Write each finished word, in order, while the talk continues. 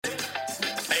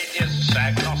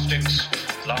agnostics,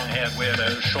 long-haired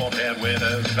weirdos, short-haired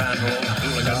weirdos, vandals,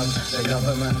 hooligans. The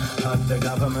government, hug the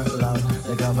government, love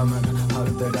the government,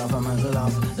 hug the government,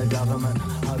 love the government,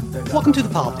 hug the government. Welcome to The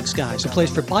Politics Guys, a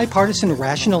place for bipartisan,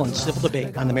 rational, and civil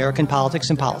debate on American politics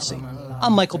and policy.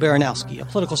 I'm Michael Baranowski, a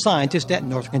political scientist at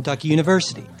Northern Kentucky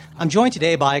University. I'm joined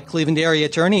today by Cleveland area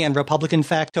attorney and Republican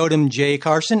factotum Jay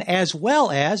Carson, as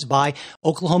well as by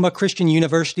Oklahoma Christian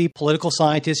University political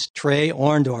scientist Trey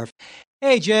Orndorff.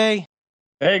 Hey, Jay.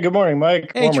 Hey, good morning,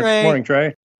 Mike. Hey, Trey. Good morning,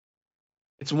 Trey.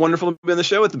 It's wonderful to be on the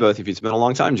show with the both of you. It's been a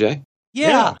long time, Jay.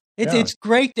 Yeah. It's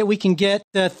great that we can get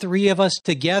the three of us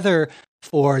together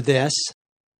for this.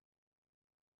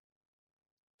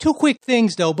 Two quick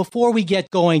things, though, before we get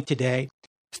going today.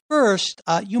 First,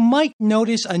 you might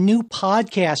notice a new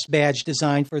podcast badge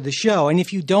design for the show. And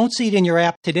if you don't see it in your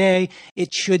app today,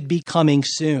 it should be coming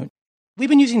soon. We've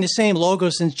been using the same logo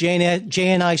since Jay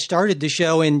and I started the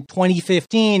show in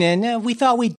 2015, and we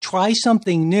thought we'd try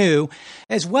something new,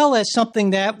 as well as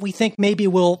something that we think maybe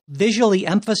will visually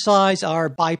emphasize our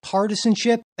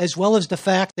bipartisanship, as well as the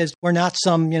fact that we're not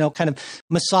some, kind of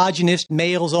misogynist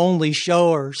males-only show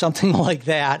or something like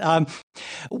that.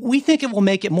 We think it will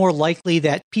make it more likely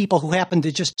that people who happen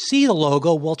to just see the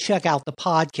logo will check out the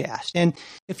podcast. And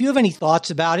if you have any thoughts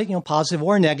about it, positive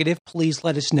or negative, please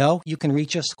let us know. You can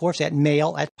reach us, of course, at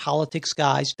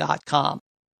mail@politicsguys.com.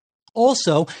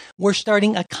 Also, we're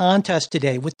starting a contest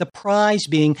today with the prize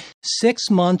being 6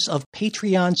 months of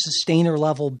Patreon sustainer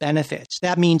level benefits.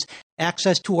 That means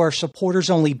access to our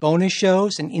supporters-only bonus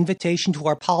shows, an invitation to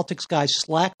our Politics Guys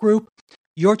Slack group,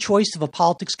 your choice of a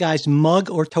Politics Guys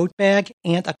mug or tote bag,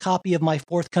 and a copy of my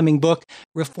forthcoming book,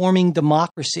 Reforming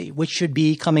Democracy, which should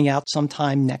be coming out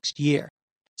sometime next year.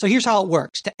 So here's how it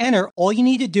works. To enter, all you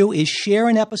need to do is share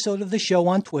an episode of the show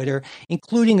on Twitter,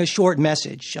 including a short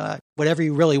message, whatever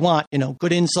you really want,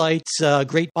 good insights,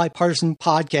 great bipartisan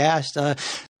podcast,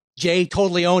 Jay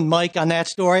totally owned Mike on that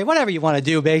story, whatever you want to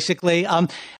do, basically.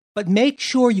 But make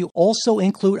sure you also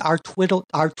include our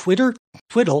Twitter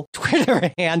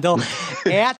handle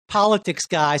at Politics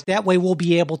Guys. That way we'll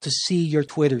be able to see your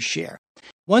Twitter share.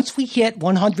 Once we hit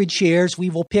 100 shares, we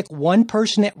will pick one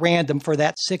person at random for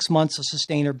that 6 months of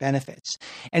sustainer benefits.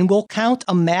 And we'll count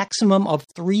a maximum of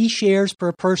 3 shares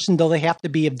per person, though they have to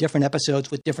be of different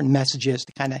episodes with different messages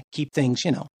to kind of keep things,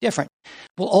 different.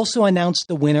 We'll also announce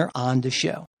the winner on the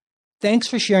show. Thanks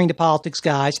for sharing the Politics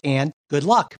Guys, and good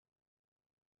luck.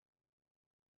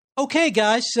 Okay,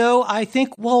 guys, so I think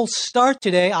we'll start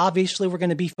today. Obviously, we're going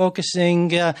to be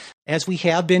focusing, as we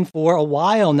have been for a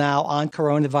while now, on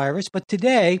coronavirus. But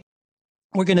today,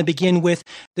 we're going to begin with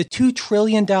the $2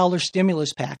 trillion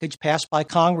stimulus package passed by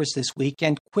Congress this week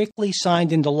and quickly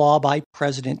signed into law by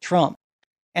President Trump.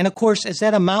 And of course, as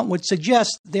that amount would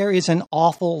suggest, there is an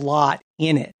awful lot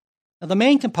in it. Now, the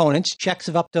main components, checks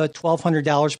of up to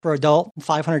 $1,200 per adult and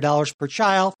 $500 per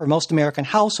child for most American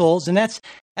households, and that's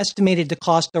estimated to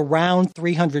cost around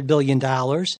 $300 billion.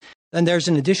 Then there's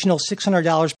an additional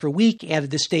 $600 per week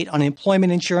added to state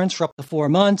unemployment insurance for up to 4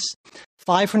 months,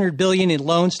 $500 billion in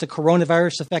loans to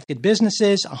coronavirus-affected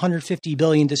businesses, $150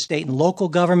 billion to state and local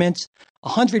governments,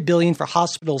 $100 billion for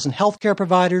hospitals and healthcare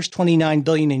providers, $29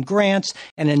 billion in grants,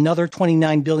 and another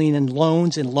 $29 billion in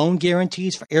loans and loan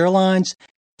guarantees for airlines,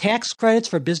 tax credits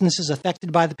for businesses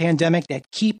affected by the pandemic that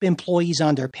keep employees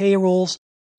on their payrolls,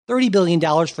 $30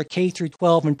 billion for K through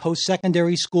 12 and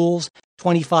post-secondary schools,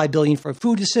 $25 billion for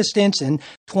food assistance, and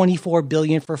 $24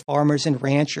 billion for farmers and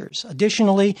ranchers.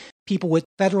 Additionally, people with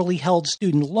federally held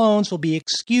student loans will be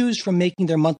excused from making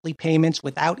their monthly payments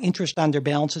without interest on their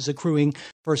balances accruing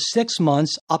for 6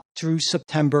 months up through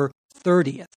September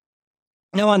 30th.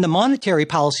 Now, on the monetary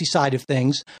policy side of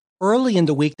things, early in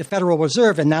the week, the Federal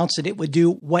Reserve announced that it would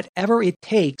do whatever it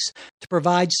takes to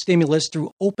provide stimulus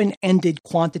through open-ended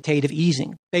quantitative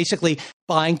easing, basically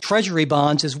buying treasury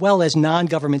bonds as well as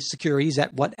non-government securities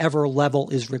at whatever level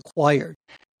is required.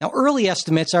 Now, early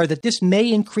estimates are that this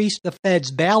may increase the Fed's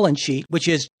balance sheet, which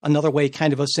is another way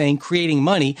kind of saying creating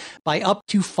money, by up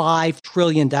to $5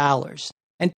 trillion.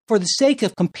 And for the sake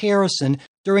of comparison,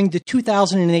 during the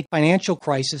 2008 financial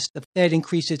crisis, the Fed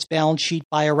increased its balance sheet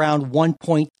by around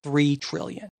 $1.3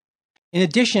 trillion. In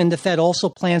addition, the Fed also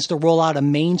plans to roll out a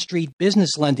Main Street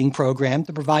business lending program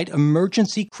to provide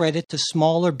emergency credit to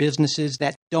smaller businesses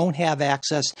that don't have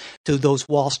access to those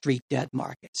Wall Street debt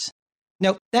markets.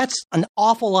 Now, that's an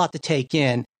awful lot to take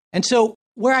in. And so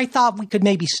where I thought we could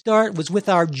maybe start was with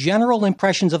our general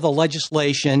impressions of the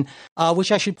legislation,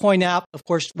 which I should point out, of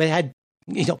course, we had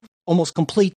almost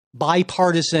complete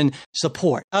bipartisan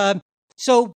support.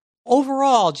 So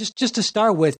overall, just to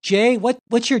start with, Jay,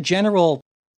 what's your general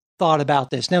thought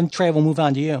about this? Now, Trey, we'll move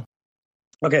on to you.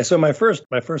 Okay, so my first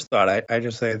thought, I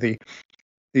just say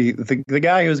the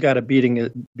guy who's got to be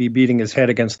beating his head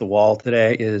against the wall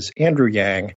today is Andrew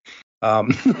Yang. For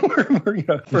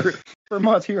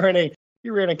months he ran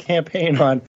a campaign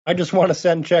on I just want to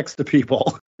send checks to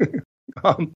people,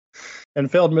 and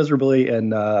failed miserably, and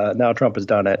now Trump has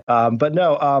done it. But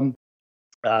no,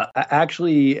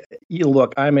 actually,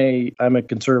 look, I'm a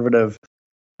conservative.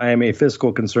 I am a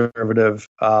fiscal conservative,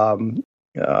 and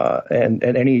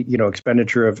any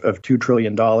expenditure of $2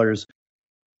 trillion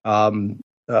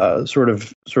sort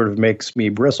of makes me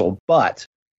bristle. But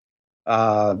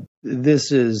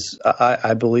this is,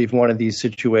 I believe, one of these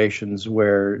situations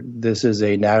where this is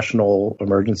a national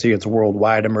emergency. It's a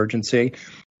worldwide emergency,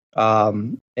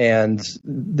 and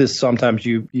this sometimes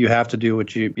you have to do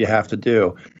what you have to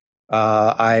do.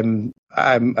 I'm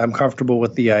comfortable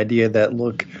with the idea that,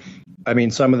 look, I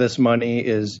mean, some of this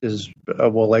money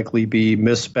will likely be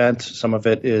misspent. Some of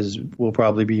it will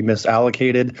probably be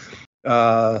misallocated.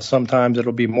 Sometimes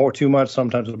it'll be too much.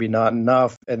 Sometimes it'll be not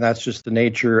enough. And that's just the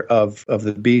nature of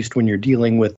the beast when you're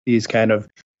dealing with these kind of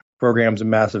programs and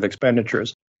massive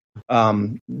expenditures.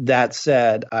 That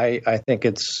said, I think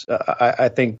I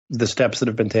think the steps that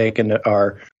have been taken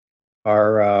are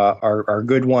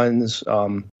good ones.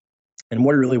 And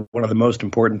what are really one of the most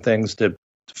important things to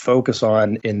focus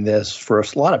on in this for a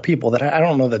lot of people that I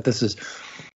don't know that this has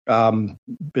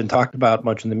been talked about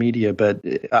much in the media, but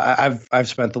I've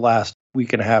spent the last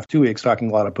week and a half, 2 weeks talking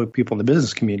to a lot of people in the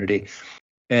business community,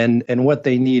 and what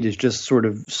they need is just sort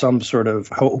of some sort of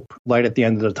hope, light at the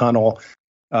end of the tunnel.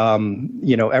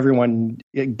 Everyone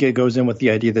goes in with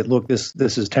the idea that, look, this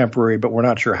is temporary, but we're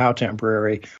not sure how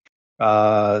temporary.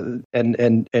 And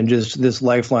just this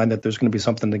lifeline that there's going to be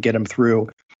something to get them through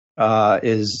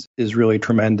is really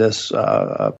tremendous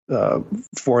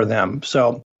for them.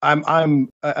 So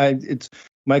it's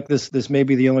Mike. This may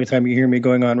be the only time you hear me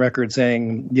going on record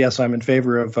saying yes, I'm in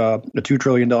favor of a $2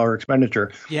 trillion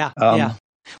expenditure. Yeah.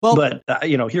 Well, but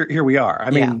here we are.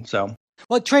 I mean, so.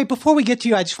 Well, Trey, before we get to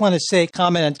you, I just want to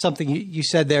comment on something you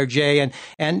said there, Jay,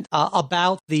 and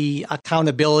about the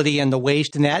accountability and the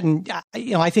waste and that. And,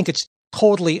 I think it's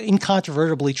totally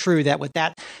incontrovertibly true that with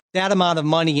that amount of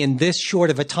money in this short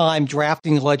of a time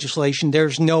drafting legislation,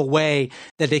 there's no way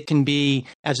that it can be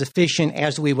as efficient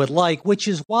as we would like, which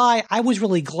is why I was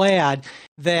really glad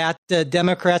that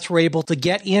Democrats were able to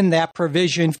get in that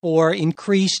provision for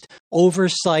increased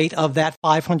oversight of that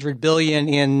 $500 billion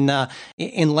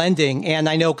in lending. And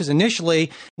I know because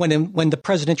initially when the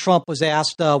President Trump was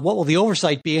asked, what will the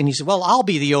oversight be? And he said, well, I'll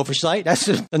be the oversight. That's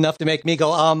enough to make me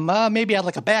go, maybe I'd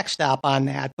like a backstop on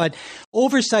that. But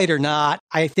oversight or not,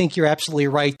 I think you're absolutely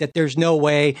right that there's no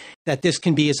way that this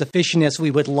can be as efficient as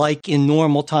we would like in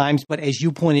normal times. But as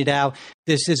you pointed out,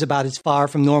 this is about as far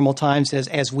from normal times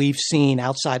as we've seen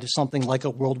outside of something like a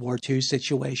World War II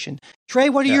situation. Trey,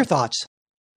 what are your thoughts?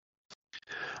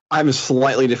 I have a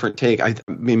slightly different take. I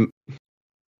mean,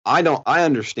 I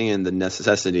understand the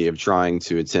necessity of trying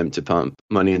to attempt to pump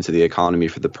money into the economy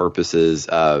for the purposes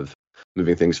of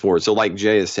moving things forward. So like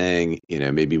Jay is saying,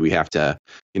 maybe we have to,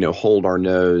 hold our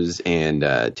nose and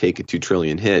take a $2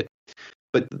 trillion hit.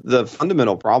 But the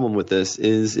fundamental problem with this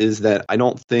is that I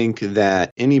don't think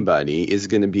that anybody is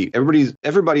going to be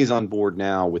everybody's on board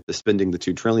now with the spending the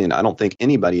 $2 trillion. I don't think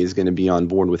anybody is going to be on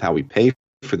board with how we pay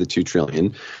for the $2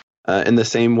 trillion. In the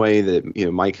same way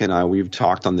that Mike and I, we've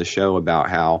talked on the show about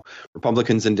how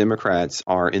Republicans and Democrats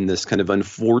are in this kind of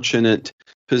unfortunate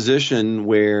position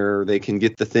where they can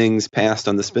get the things passed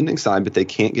on the spending side, but they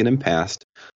can't get them passed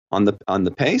on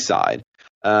the pay side.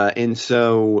 And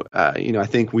so, I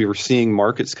think we were seeing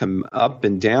markets come up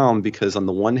and down because on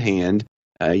the one hand,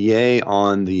 yay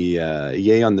on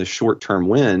the short-term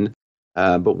win.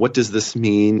 But what does this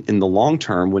mean in the long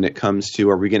term when it comes to,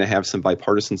 are we going to have some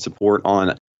bipartisan support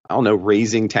on,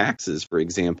 raising taxes, for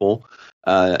example,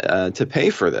 to pay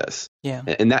for this? Yeah.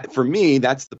 And that, for me,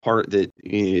 that's the part that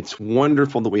it's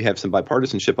wonderful that we have some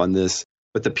bipartisanship on this.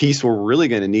 But the piece we're really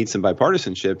going to need some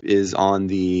bipartisanship is on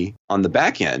the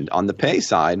back end, on the pay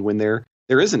side, when there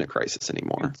isn't a crisis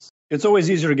anymore. It's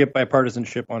always easier to get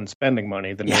bipartisanship on spending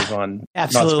money than it is on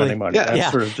not spending money.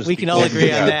 Yeah. Sort of just we can all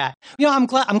agree on that. I'm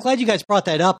glad you guys brought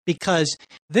that up because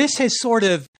this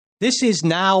is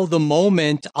now the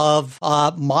moment of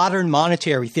modern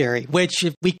monetary theory, which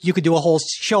you could do a whole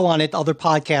show on it. Other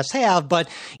podcasts have, but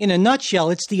in a nutshell,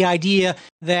 it's the idea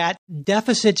that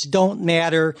deficits don't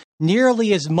matter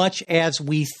nearly as much as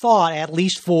we thought, at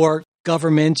least for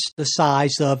governments the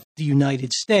size of the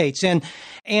United States. And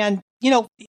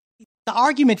the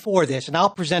argument for this, and I'll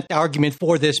present the argument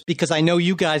for this because I know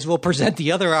you guys will present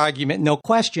the other argument, no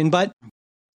question, but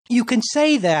you can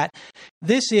say that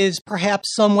this is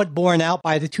perhaps somewhat borne out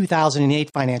by the 2008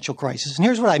 financial crisis. And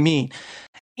here's what I mean.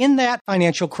 In that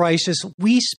financial crisis,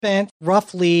 we spent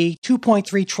roughly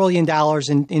 $2.3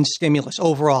 trillion in stimulus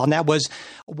overall. And that was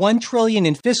 $1 trillion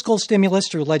in fiscal stimulus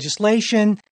through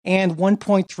legislation and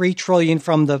 $1.3 trillion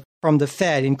from the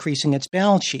Fed increasing its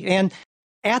balance sheet. And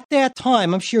at that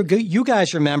time, I'm sure you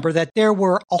guys remember that there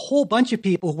were a whole bunch of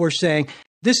people who were saying,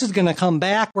 this is going to come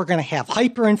back. We're going to have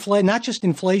hyperinflation, not just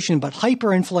inflation, but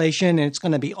hyperinflation, and it's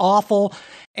going to be awful.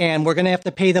 And we're going to have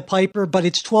to pay the piper. But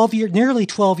it's nearly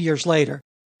 12 years later.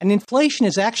 And inflation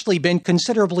has actually been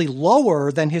considerably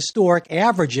lower than historic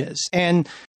averages. And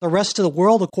the rest of the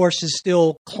world, of course, is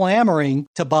still clamoring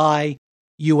to buy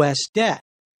U.S. debt.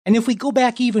 And if we go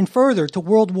back even further to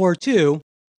World War II,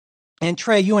 and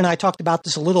Trey, you and I talked about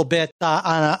this a little bit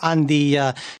on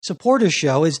the Supporters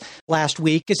Show last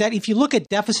week, is that if you look at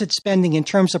deficit spending in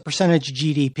terms of percentage of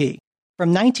GDP, from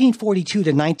 1942 to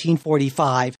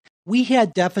 1945, we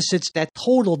had deficits that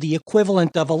totaled the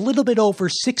equivalent of a little bit over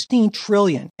 16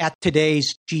 trillion at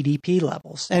today's GDP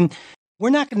levels. And we're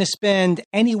not going to spend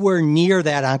anywhere near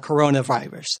that on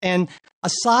coronavirus. And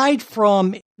aside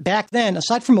from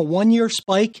a one-year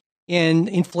spike in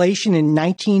inflation in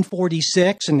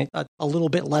 1946 and a little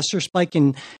bit lesser spike in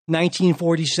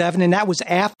 1947, and that was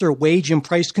after wage and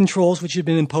price controls, which had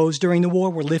been imposed during the war,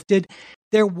 were lifted,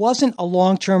 there wasn't a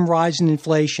long-term rise in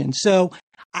inflation. So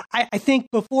I think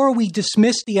before we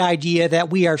dismiss the idea that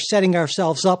we are setting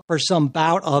ourselves up for some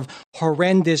bout of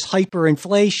horrendous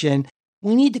hyperinflation,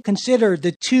 we need to consider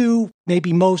the two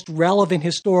maybe most relevant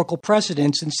historical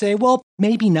precedents and say, well,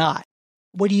 maybe not.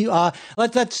 What do you?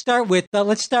 Let's start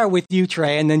with you,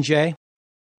 Trey, and then Jay.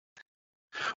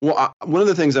 Well, one of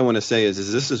the things I want to say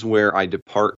is this is where I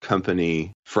depart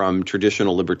company from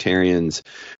traditional libertarians,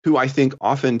 who I think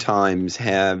oftentimes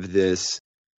have this.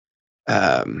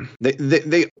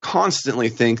 They constantly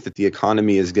think that the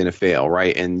economy is going to fail,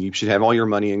 right? And you should have all your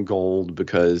money in gold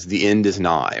because the end is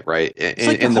nigh, right?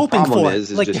 And the problem is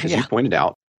just as you pointed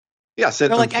out. Yeah, they're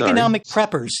like economic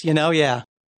preppers, Yeah.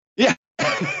 Yeah.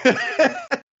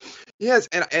 Yes,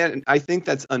 and I think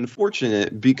that's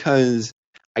unfortunate because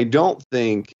I don't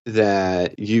think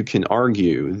that you can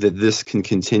argue that this can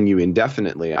continue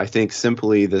indefinitely. I think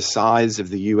simply the size of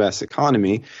the U.S.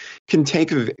 economy can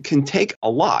take a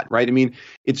lot, right? I mean,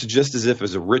 it's just as if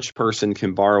as a rich person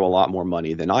can borrow a lot more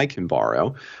money than I can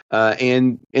borrow,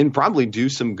 and probably do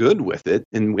some good with it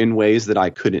in ways that I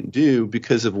couldn't do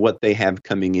because of what they have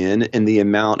coming in and the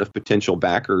amount of potential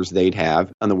backers they'd have.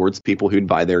 In other words, people who'd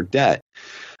buy their debt.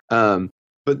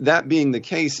 But that being the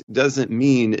case doesn't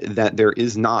mean that there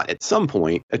is not at some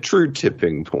point a true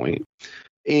tipping point.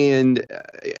 And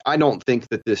I don't think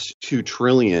that this $2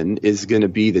 trillion is going to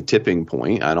be the tipping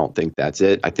point. I don't think that's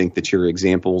it. I think that your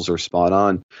examples are spot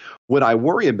on. What I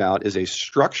worry about is a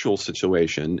structural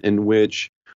situation in which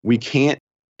we can't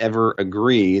ever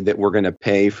agree that we're going to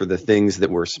pay for the things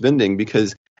that we're spending,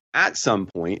 because at some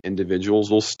point,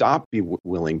 individuals will stop being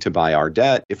willing to buy our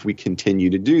debt if we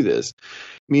continue to do this.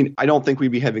 I mean, I don't think we'd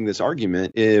be having this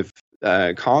argument if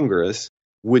Congress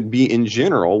would be, in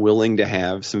general, willing to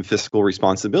have some fiscal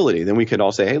responsibility. Then we could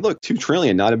all say, "Hey, look, $2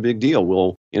 trillion, not a big deal.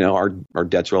 We'll, our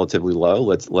debt's relatively low.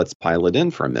 Let's pile it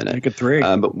in for a minute." Make it three.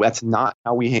 But that's not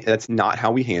how we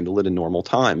handle it in normal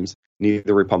times.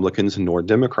 Neither Republicans nor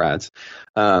Democrats.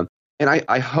 And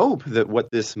I hope that what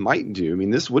this might do, I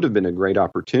mean, this would have been a great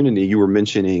opportunity. You were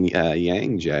mentioning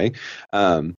Yang, Jay,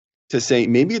 to say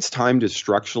maybe it's time to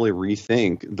structurally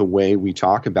rethink the way we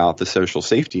talk about the social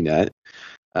safety net.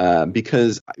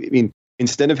 Because, I mean,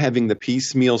 instead of having the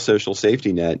piecemeal social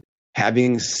safety net,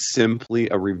 having simply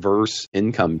a reverse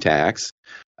income tax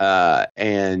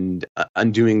and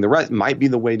undoing the rest might be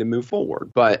the way to move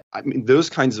forward. But, I mean, those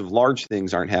kinds of large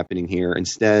things aren't happening here.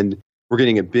 Instead, we're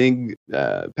getting a big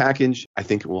package. I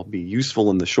think it will be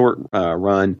useful in the short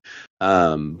run.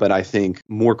 But I think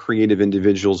more creative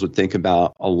individuals would think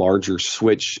about a larger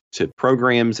switch to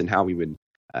programs and how we would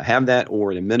have that,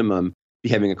 or at a minimum, be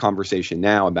having a conversation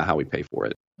now about how we pay for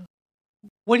it.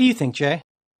 What do you think, Jay?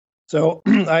 So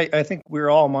I think we're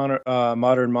all modern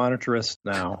monetarists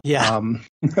now. Yeah.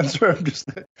 That's what I'm just.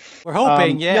 We're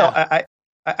hoping, yeah. No,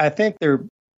 I think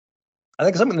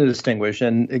something to distinguish,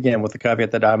 and again, with the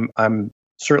caveat that I'm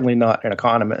certainly not an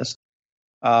economist,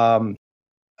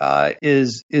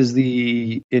 is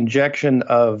the injection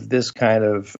of this kind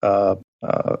of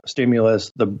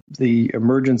stimulus, the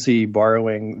emergency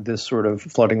borrowing, this sort of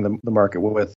flooding the market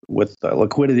with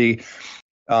liquidity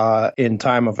in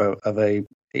time of a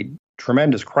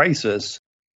tremendous crisis,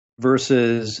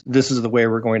 versus this is the way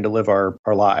we're going to live our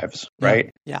lives, right?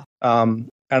 Yeah.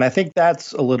 And I think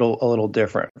that's a little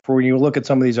different. For when you look at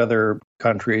some of these other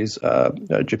countries,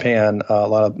 Japan, a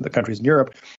lot of the countries in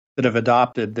Europe that have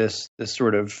adopted this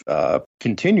sort of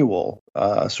continual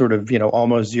sort of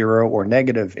almost zero or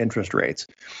negative interest rates,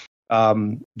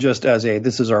 just as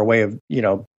this is our way of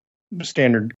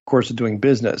standard course of doing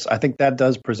business. I think that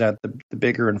does present the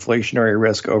bigger inflationary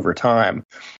risk over time.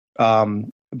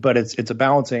 But it's a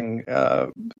balancing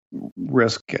of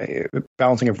risks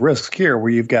here,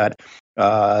 where you've got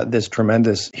this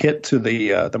tremendous hit to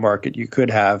the market you could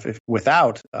have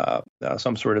without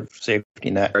some sort of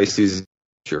safety net.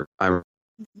 Sure.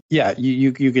 Yeah,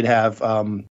 you could have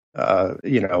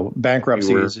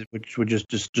bankruptcies, which would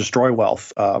just destroy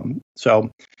wealth.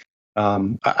 So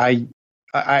I'm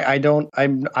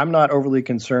not overly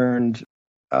concerned.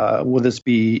 Will this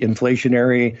be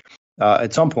inflationary?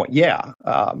 At some point, yeah.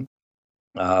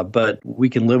 But we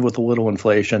can live with a little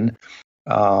inflation.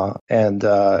 And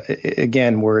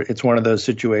again, it's one of those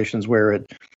situations where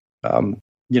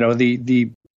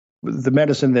the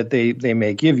medicine that they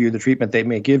may give you, the treatment they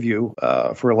may give you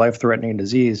for a life-threatening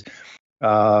disease,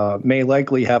 may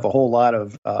likely have a whole lot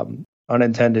of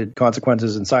unintended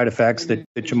consequences and side effects that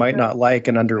you might not like,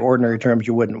 and under ordinary terms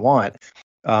you wouldn't want.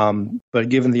 But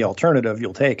given the alternative,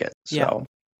 you'll take it. So. Yeah.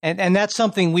 And that's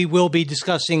something we will be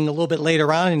discussing a little bit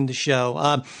later on in the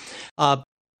show.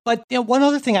 But one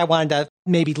other thing I wanted to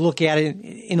maybe look at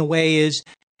in a way is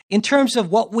in terms of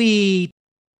what we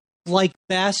like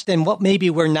best and what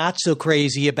maybe we're not so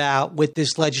crazy about with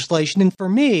this legislation. And for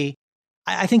me,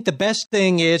 I think the best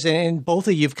thing is, and both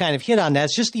of you have kind of hit on that,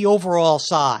 is just the overall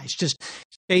size, just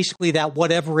basically that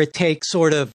whatever it takes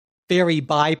sort of very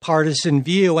bipartisan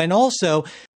view, and also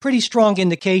pretty strong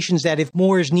indications that if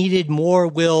more is needed, more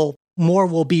will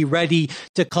be ready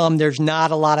to come. There's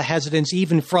not a lot of hesitance,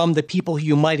 even from the people who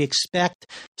you might expect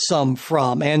some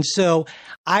from. And so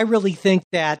I really think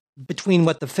that between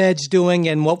what the Fed's doing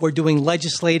and what we're doing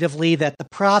legislatively, that the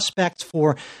prospects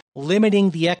for limiting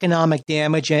the economic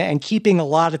damage and keeping a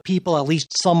lot of people at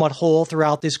least somewhat whole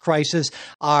throughout this crisis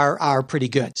are pretty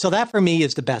good. So that for me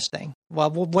is the best thing. Well,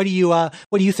 what do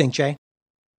you think, Jay?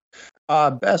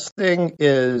 Best thing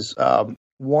is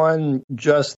one,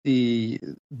 just the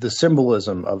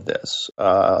symbolism of this,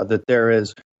 that there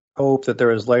is hope, that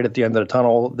there is light at the end of the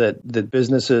tunnel, that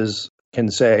businesses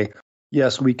can say,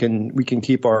 yes, we can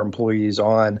keep our employees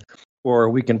on, or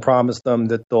we can promise them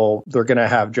that they're going to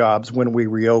have jobs when we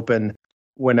reopen,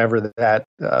 whenever that,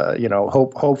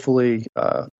 hopefully,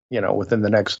 within the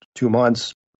next 2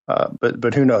 months,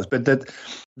 but who knows? But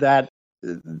that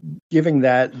giving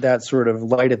that sort of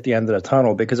light at the end of the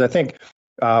tunnel, because I think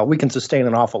we can sustain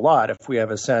an awful lot if we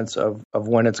have a sense of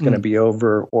when it's going to be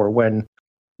over, or when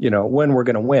we're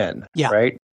going to win. Yeah.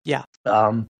 Right. Yeah.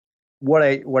 What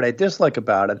I dislike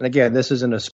about it, and again, this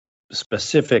isn't a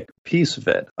specific piece of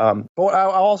it. But I'll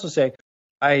also say,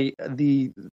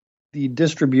 the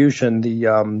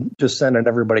distribution, just sending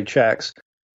everybody checks.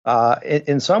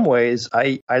 In some ways,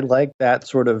 I like that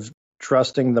sort of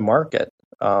trusting the market.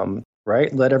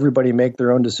 Right, let everybody make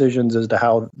their own decisions as to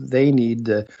how they need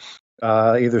to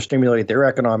either stimulate their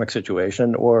economic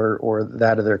situation or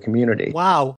that of their community.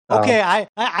 Wow. Okay,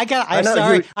 I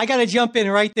got to jump in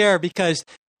right there, because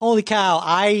holy cow,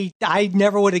 I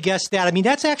never would have guessed that. I mean,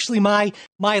 that's actually my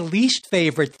least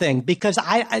favorite thing, because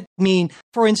I mean,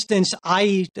 for instance,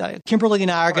 Kimberly and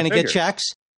I are going to get checks,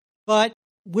 but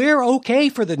we're okay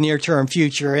for the near-term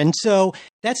future. And so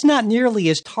that's not nearly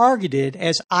as targeted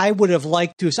as I would have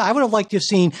liked to. So I would have liked to have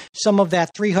seen some of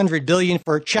that $300 billion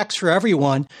for checks for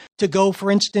everyone to go, for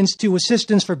instance, to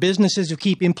assistance for businesses who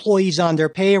keep employees on their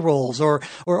payrolls or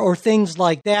things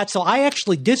like that. So I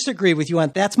actually disagree with you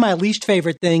on that's my least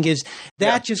favorite thing, is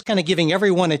that just kind of giving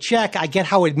everyone a check. I get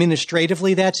how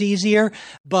administratively that's easier,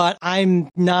 but I'm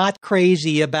not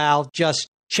crazy about just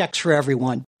checks for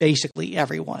everyone, basically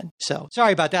everyone. So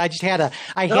sorry about that.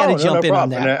 I had to jump in on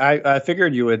that. And I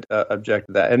figured you would object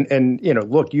to that. And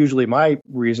look, usually my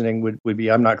reasoning would be,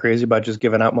 I'm not crazy about just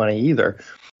giving out money either.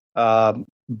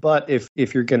 But if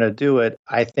you're going to do it,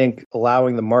 I think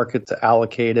allowing the market to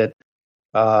allocate it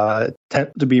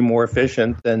tend to be more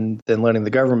efficient than letting the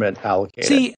government allocate it.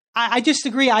 See, I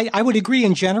disagree. I would agree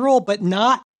in general, but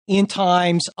not in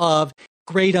times of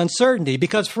great uncertainty.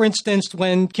 Because, for instance,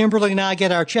 when Kimberly and I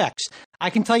get our checks, I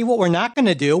can tell you what we're not going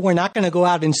to do. We're not going to go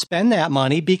out and spend that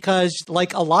money, because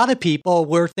like a lot of people,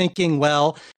 we're thinking,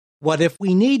 well, what if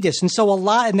we need this? And so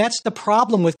and that's the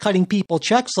problem with cutting people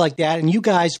checks like that. And you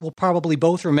guys will probably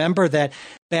both remember that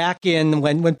back in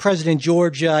when President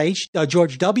George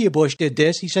W. Bush did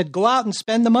this, he said, go out and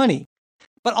spend the money.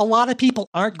 But a lot of people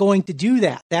aren't going to do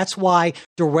that. That's why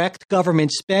direct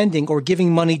government spending or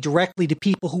giving money directly to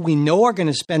people who we know are going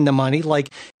to spend the money, like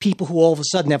people who all of a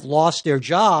sudden have lost their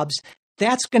jobs,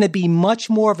 that's going to be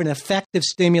much more of an effective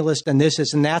stimulus than this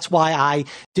is. And that's why I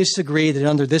disagree that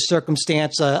under this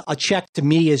circumstance, a check to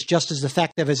me is just as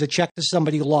effective as a check to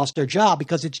somebody who lost their job,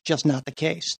 because it's just not the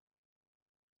case.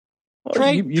 Well,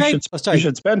 Trey, you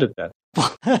should spend it then.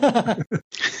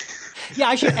 Yeah,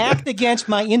 I should act against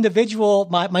my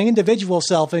individual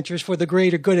self-interest for the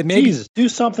greater good. And maybe Jesus, do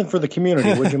something for the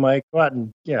community, would you, Mike? Go out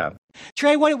and,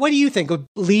 Trey, what do you think of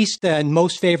least and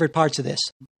most favorite parts of this?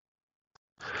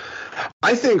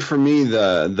 I think for me,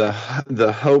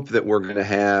 the hope that we're going to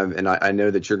have, and I know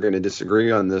that you're going to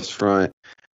disagree on this front,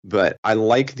 but I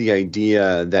like the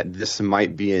idea that this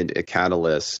might be a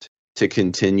catalyst to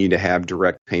continue to have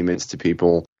direct payments to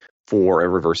people for a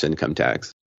reverse income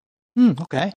tax.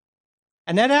 Okay.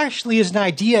 And that actually is an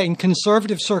idea in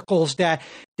conservative circles that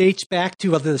dates back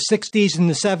to the 60s and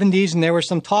the 70s. And there was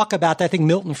some talk about that. I think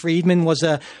Milton Friedman was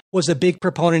a big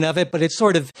proponent of it, but it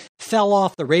sort of fell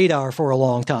off the radar for a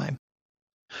long time.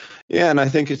 Yeah, and I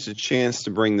think it's a chance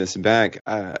to bring this back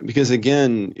because,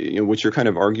 again, what you're kind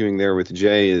of arguing there with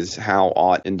Jay is how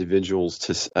ought individuals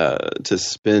to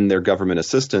spend their government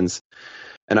assistance.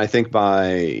 And I think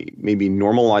by maybe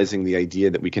normalizing the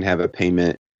idea that we can have a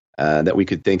payment that we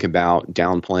could think about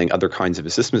downplaying other kinds of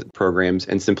assistance programs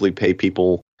and simply pay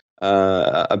people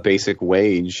a basic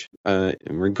wage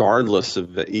regardless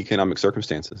of the economic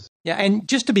circumstances. Yeah, and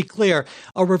just to be clear,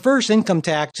 a reverse income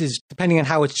tax is, depending on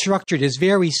how it's structured, is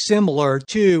very similar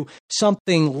to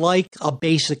something like a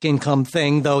basic income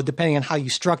thing, though depending on how you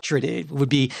structure it, it wouldn't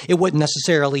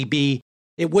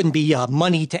be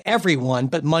money to everyone,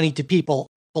 but money to people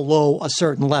below a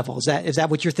certain level. Is that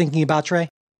what you're thinking about, Trey?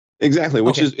 Exactly,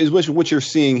 which okay. is what you're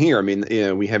seeing here. I mean,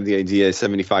 we have the idea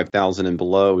 75,000 and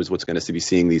below is what's going to be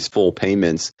seeing these full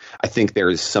payments. I think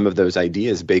there is some of those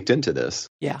ideas baked into this.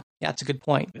 Yeah, that's a good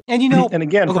point. And and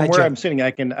again, from where I'm sitting, I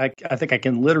think I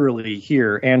can literally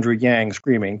hear Andrew Yang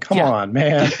screaming, "Come on,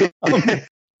 man!"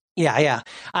 Yeah.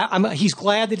 He's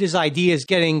glad that his idea is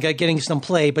getting some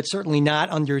play, but certainly not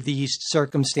under these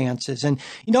circumstances. And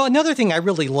another thing I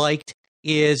really liked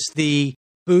is the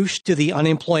boost to the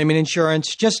unemployment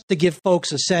insurance. Just to give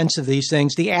folks a sense of these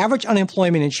things, the average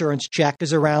unemployment insurance check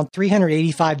is around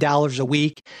 $385 a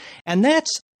week, and that's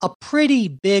a pretty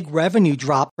big revenue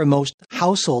drop for most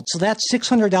households. So that's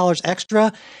 $600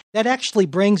 extra. That actually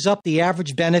brings up the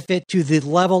average benefit to the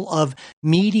level of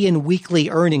median weekly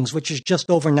earnings, which is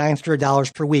just over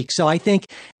 $900 per week. So I think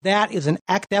that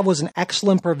was an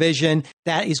excellent provision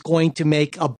that is going to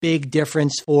make a big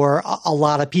difference for a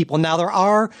lot of people. Now, there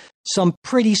are some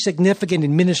pretty significant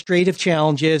administrative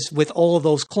challenges with all of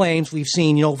those claims. We've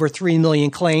seen over 3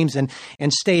 million claims, and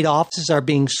state offices are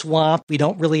being swamped. We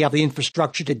don't really have the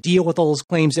infrastructure to deal with all those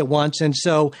claims at once. And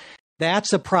so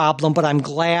that's a problem, but I'm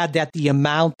glad that the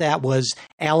amount that was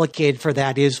allocated for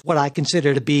that is what I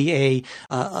consider to be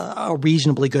a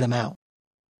reasonably good amount.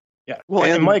 Yeah. Well,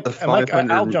 and Mike,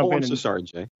 I'll jump in. So sorry,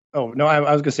 Jay. Oh, no, I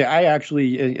was going to say, I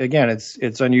actually, again,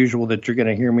 it's unusual that you're going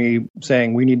to hear me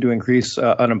saying we need to increase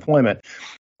unemployment.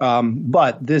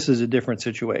 But this is a different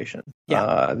situation.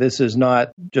 Yeah. This is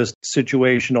not just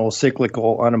situational,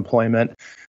 cyclical unemployment.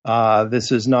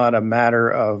 This is not a matter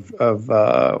of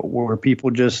where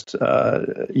people just,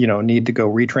 need to go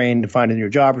retrain to find a new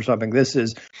job or something. This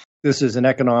is an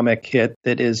economic hit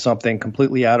that is something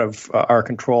completely out of our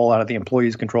control, out of the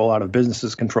employees' control, out of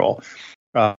businesses' control.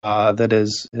 That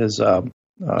has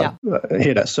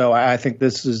hit us. So I think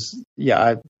this is,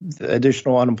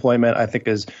 additional unemployment I think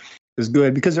is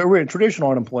good, because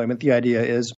traditional unemployment, the idea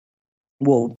is,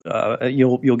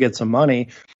 you'll get some money,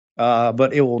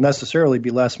 but it will necessarily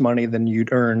be less money than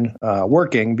you'd earn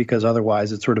working, because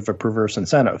otherwise it's sort of a perverse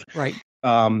incentive. Right.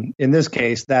 In this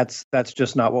case, that's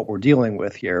just not what we're dealing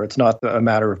with here. It's not a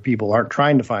matter of people aren't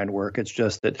trying to find work. It's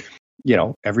just that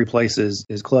every place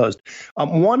is closed.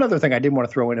 One other thing I did want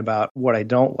to throw in about what I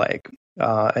don't like,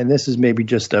 and this is maybe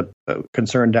just a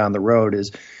concern down the road,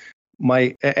 is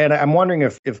and I'm wondering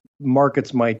if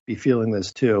markets might be feeling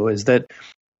this too, is that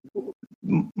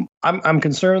I'm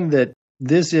concerned that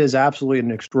this is absolutely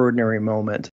an extraordinary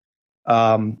moment.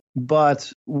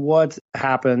 But what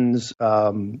happens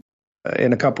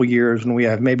in a couple of years when we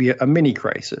have maybe a mini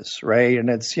crisis, right? And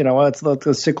it's like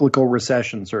a cyclical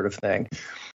recession sort of thing.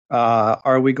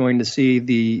 Are we going to see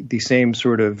the same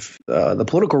sort of the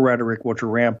political rhetoric which will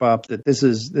ramp up that this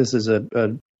is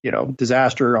a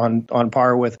disaster on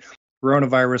par with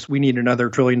coronavirus? We need another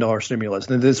 $1 trillion stimulus,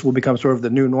 and this will become sort of the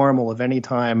new normal of any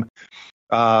time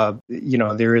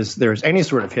there's any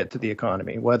sort of hit to the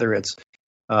economy, whether it's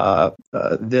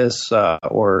this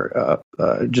or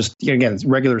just, again,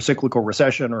 regular cyclical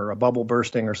recession or a bubble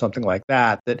bursting or something like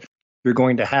that, that you're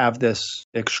going to have this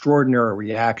extraordinary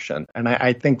reaction. And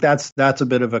I think that's a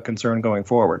bit of a concern going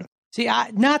forward. See,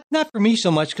 not for me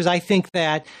so much, because I think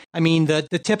that, I mean,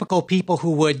 the typical people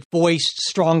who would voice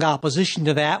strong opposition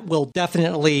to that will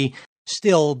definitely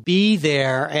still be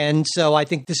there. And so I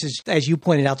think this is, as you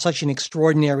pointed out, such an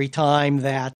extraordinary time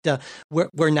that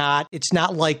it's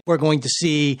not like we're going to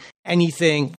see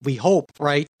anything, we hope,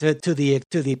 right, to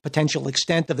the potential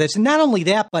extent of this. And not only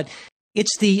that, but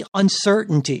it's the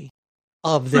uncertainty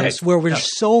of this, where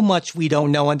there's so much we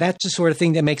don't know. And that's the sort of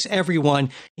thing that makes everyone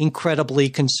incredibly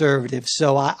conservative.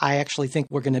 So I actually think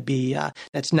we're going to be,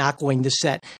 that's not going to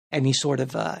set any sort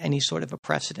of a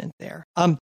precedent there.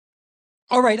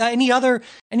 All right. Any other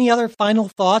final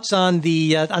thoughts on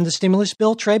the stimulus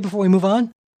bill, Trey, before we move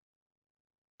on?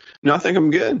 No, I think I'm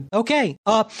good. Okay.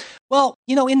 Well,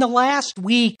 in the last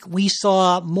week, we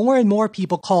saw more and more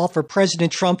people call for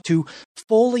President Trump to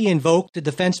fully invoke the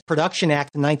Defense Production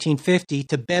Act of 1950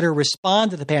 to better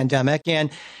respond to the pandemic. And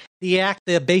the act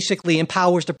that basically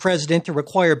empowers the president to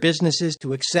require businesses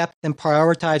to accept and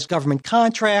prioritize government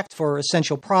contracts for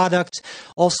essential products,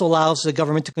 also allows the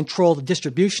government to control the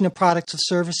distribution of products and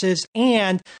services,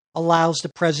 and allows the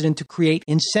president to create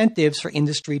incentives for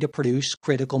industry to produce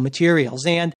critical materials.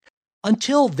 And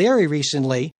until very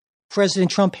recently,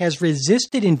 President Trump has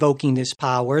resisted invoking this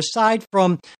power, aside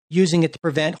from using it to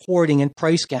prevent hoarding and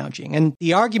price gouging. And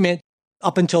the argument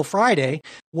up until Friday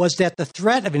was that the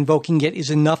threat of invoking it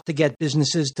is enough to get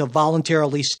businesses to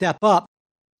voluntarily step up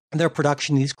their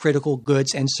production of these critical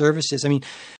goods and services. I mean,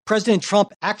 President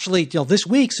Trump actually, this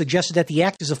week suggested that the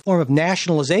act is a form of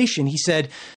nationalization. He said,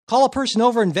 call a person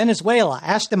over in Venezuela,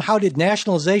 ask them how did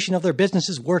nationalization of their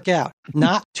businesses work out?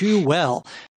 Not too well.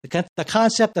 The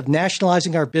concept of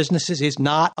nationalizing our businesses is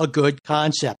not a good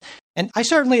concept. And I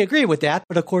certainly agree with that.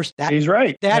 But of course, he's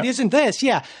right. That isn't this.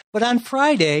 Yeah. But on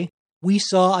Friday, we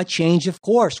saw a change of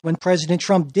course when President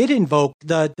Trump did invoke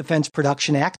the Defense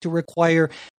Production Act to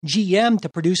require GM to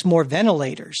produce more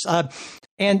ventilators.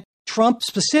 And Trump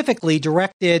specifically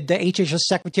directed the HHS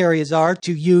Secretary Azar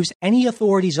to use any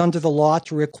authorities under the law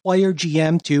to require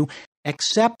GM to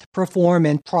accept, perform,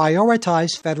 and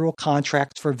prioritize federal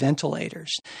contracts for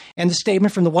ventilators. And the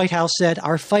statement from the White House said,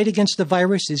 our fight against the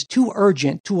virus is too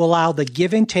urgent to allow the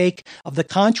give and take of the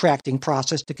contracting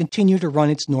process to continue to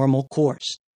run its normal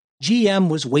course. GM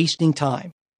was wasting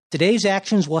time. Today's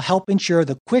actions will help ensure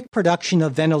the quick production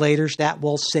of ventilators that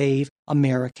will save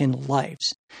American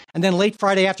lives. And then late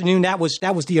Friday afternoon, that was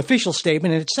the official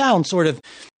statement, and it sounds sort of,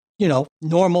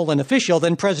 normal and official.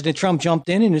 Then President Trump jumped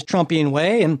in his Trumpian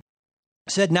way and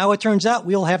said, now it turns out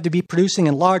we'll have to be producing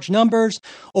in large numbers.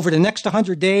 Over the next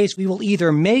 100 days, we will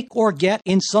either make or get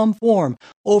in some form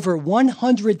over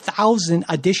 100,000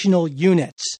 additional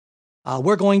units.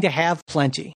 We're going to have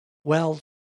plenty. Well,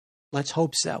 let's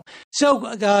hope so. So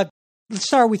let's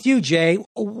start with you, Jay.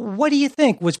 What do you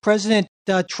think? Was President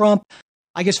Trump,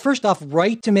 I guess, first off,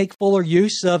 right to make fuller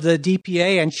use of the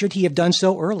DPA, and should he have done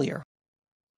so earlier?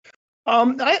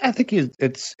 I think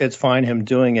it's fine him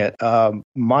doing it.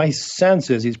 My sense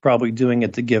is he's probably doing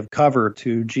it to give cover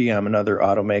to GM and other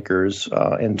automakers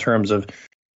in terms of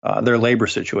their labor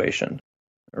situation.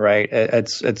 Right.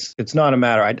 It's not a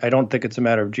matter. I don't think it's a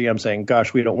matter of GM saying,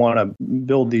 gosh, we don't want to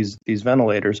build these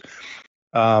ventilators.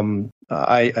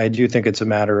 I do think it's a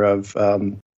matter of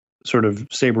sort of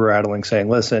saber rattling, saying,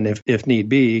 listen, if need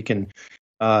be, you can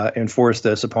enforce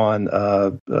this upon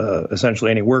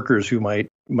essentially any workers who might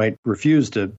refuse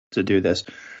to do this,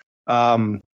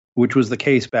 which was the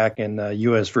case back in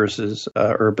U.S. versus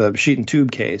or the sheet and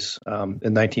tube case in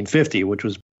 1950, which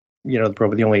was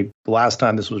probably the last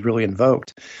time this was really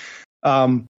invoked.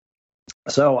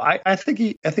 So I think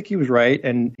he was right,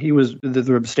 and he was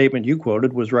the statement you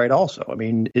quoted was right also. I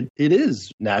mean, it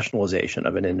is nationalization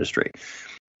of an industry.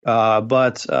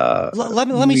 But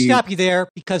let me stop you there,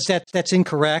 because that's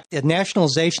incorrect. The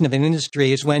nationalization of an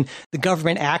industry is when the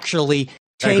government actually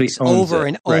takes over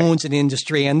and owns an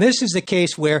industry. And this is the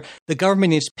case where the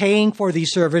government is paying for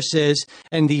these services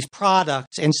and these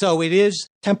products. And so it is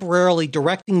temporarily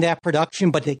directing that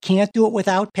production, but they can't do it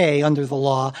without pay under the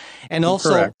law. And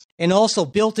also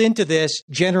built into this,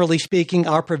 generally speaking,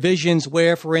 are provisions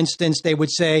where, for instance, they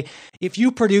would say, if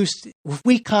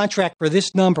we contract for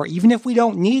this number, even if we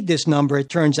don't need this number, it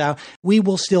turns out, we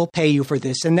will still pay you for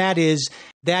this. And that is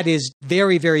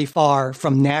very, very far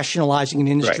from nationalizing an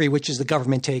industry, which is the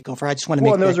government takeover. I just want to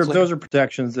make that clear. Those are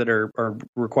protections that are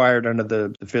required under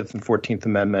the 5th and 14th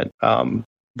Amendment.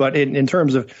 But in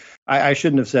terms of, I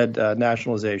shouldn't have said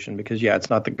nationalization because, yeah, it's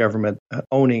not the government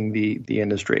owning the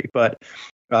industry, but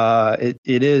it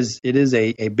is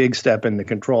a big step in the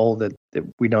control that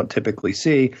we don't typically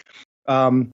see.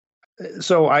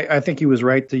 So I think he was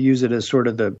right to use it as sort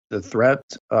of the threat,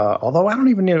 although I don't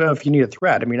even know if you need a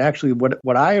threat. I mean, actually,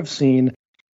 what I have seen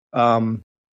among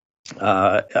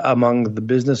the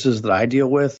businesses that I deal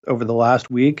with over the last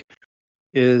week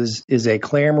is a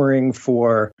clamoring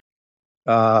for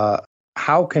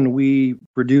how can we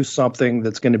produce something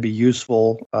that's going to be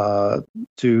useful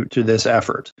to this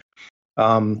effort.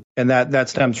 And that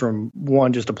stems from,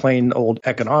 one, just a plain old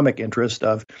economic interest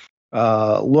of,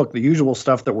 look, the usual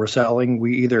stuff that we're selling,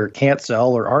 we either can't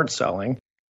sell or aren't selling.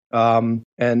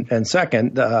 And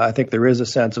second, I think there is a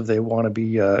sense of they want to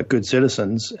be good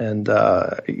citizens, and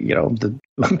they'll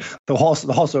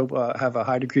also have a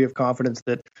high degree of confidence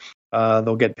that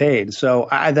they'll get paid. So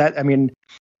I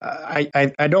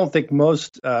don't think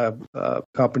most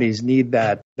companies need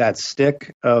that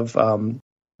stick of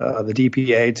the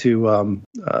DPA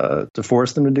to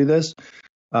force them to do this,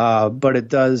 but it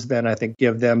does then, I think,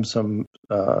 give them some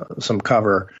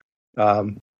cover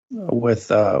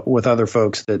with other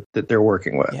folks that they're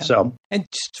working with. Yeah. So, and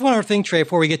just one other thing, Trey,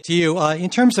 before we get to you, in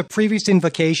terms of previous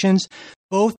invocations,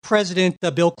 both President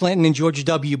Bill Clinton and George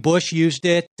W. Bush used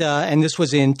it, and this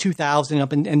was in 2000,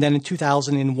 and then in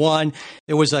 2001,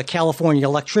 there was a California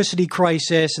electricity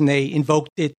crisis, and they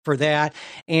invoked it for that.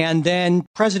 And then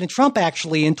President Trump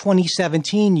actually in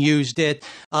 2017 used it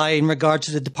in regards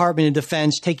to the Department of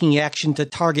Defense taking action to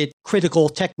target critical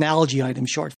technology item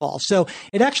shortfalls. So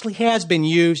it actually has been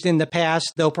used in the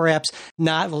past, though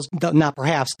not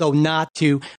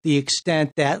to the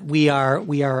extent that we are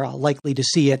likely to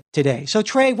see it today. So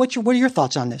Trey, what are your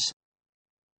thoughts on this?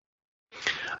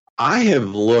 I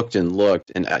have looked,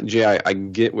 and Jay, I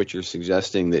get what you're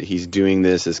suggesting, that he's doing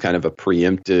this as kind of a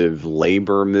preemptive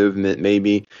labor movement,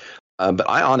 maybe. But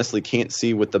I honestly can't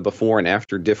see what the before and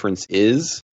after difference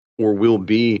is or will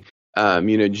be.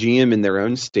 GM in their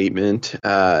own statement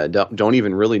don't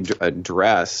even really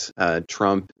address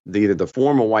Trump, either the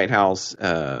formal White House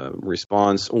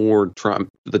response or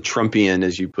the Trumpian,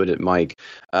 as you put it, Mike,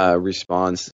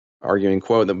 response, arguing,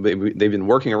 quote, that they've been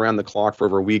working around the clock for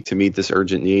over a week to meet this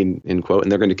urgent need, end quote,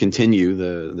 and they're going to continue,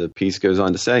 the piece goes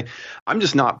on to say. I'm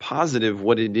just not positive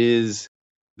what it is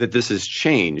that this has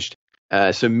changed.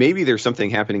 So maybe there's something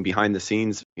happening behind the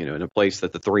scenes, in a place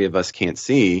that the three of us can't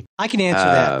see. I can answer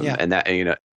that. Yeah. And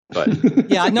that,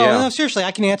 but no, seriously,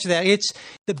 I can answer that. It's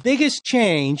the biggest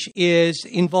change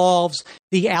involves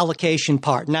the allocation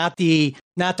part, not the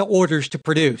orders to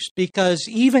produce, because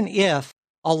even if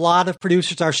a lot of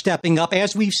producers are stepping up,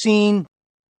 as we've seen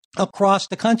across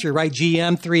the country, right?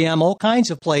 GM, 3M, all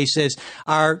kinds of places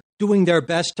are doing their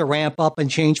best to ramp up and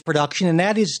change production, and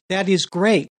that is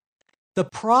great. The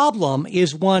problem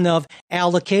is one of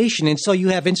allocation. And so you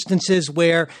have instances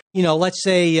where, let's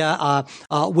say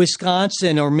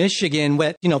Wisconsin or Michigan,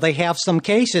 they have some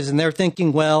cases and they're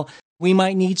thinking, well, we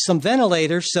might need some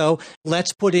ventilators, so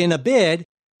let's put in a bid.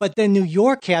 But then New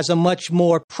York has a much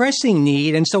more pressing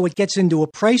need, and so it gets into a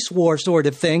price war sort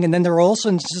of thing. And then there are also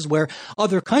instances where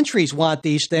other countries want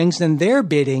these things, and they're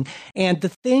bidding. And the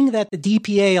thing that the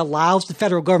DPA allows the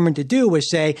federal government to do is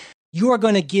say, you are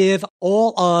going to give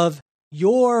all of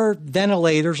your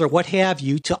ventilators or what have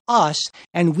you to us,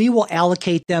 and we will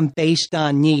allocate them based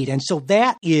on need. And so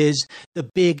that is the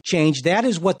big change. That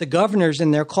is what the governors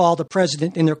in their call with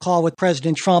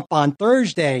President Trump on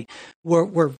Thursday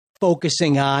were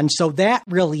focusing on. So that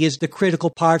really is the critical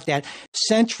part, that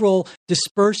central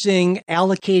dispersing,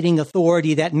 allocating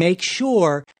authority that makes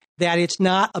sure that it's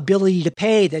not ability to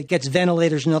pay that gets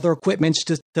ventilators and other equipments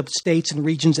to the states and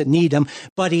regions that need them,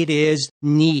 but it is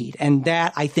need. And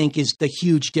that, I think, is the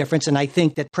huge difference. And I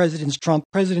think that President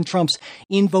Trump's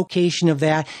invocation of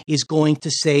that is going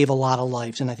to save a lot of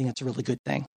lives. And I think that's a really good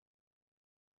thing.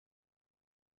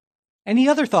 Any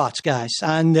other thoughts, guys,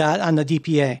 on the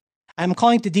DPA? I'm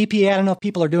calling it the DPA. I don't know if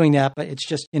people are doing that, but it's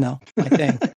just, my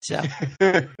thing. So,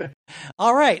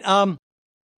 all right.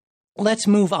 Let's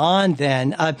move on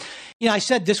then. I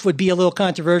said this would be a little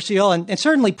controversial, and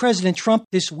certainly President Trump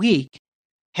this week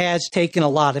has taken a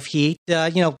lot of heat.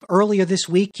 Earlier this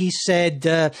week, he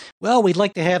said, we'd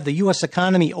like to have the U.S.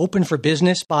 economy open for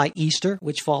business by Easter,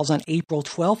 which falls on April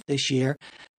 12th this year.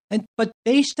 But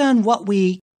based on what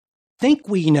we think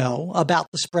we know about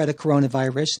the spread of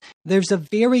coronavirus, there's a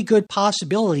very good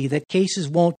possibility that cases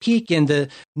won't peak in the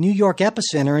New York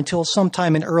epicenter until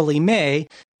sometime in early May,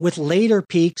 with later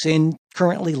peaks in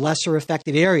currently lesser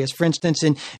affected areas. For instance,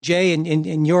 Jay,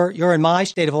 you're in my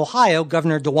state of Ohio,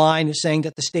 Governor DeWine is saying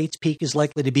that the state's peak is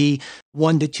likely to be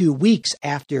 1 to 2 weeks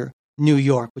after New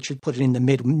York, which would put it in the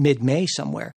mid-May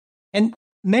somewhere. And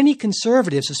many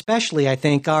conservatives, especially, I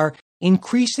think, are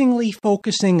increasingly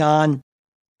focusing on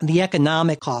the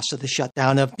economic costs of the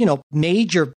shutdown of,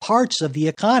 major parts of the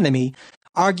economy,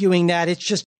 arguing that it's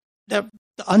just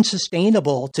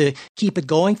unsustainable to keep it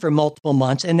going for multiple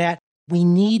months and that we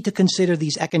need to consider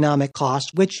these economic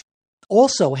costs, which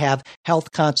also have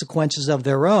health consequences of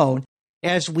their own,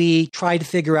 as we try to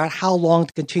figure out how long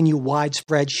to continue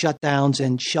widespread shutdowns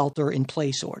and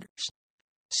shelter-in-place orders.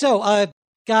 So,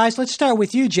 guys, let's start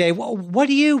with you, Jay. What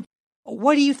do you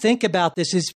think about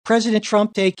this? Is President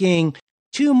Trump taking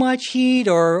too much heat,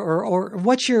 or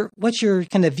what's your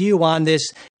kind of view on this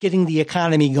getting the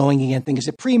economy going again thing? Is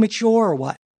it premature or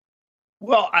what?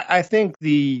 Well, I think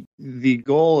the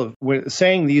goal of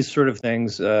saying these sort of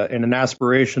things in an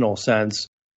aspirational sense,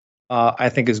 I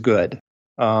think is good.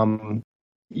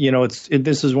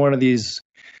 This is one of these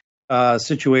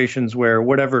situations where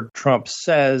whatever Trump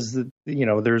says,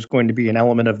 there's going to be an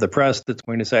element of the press that's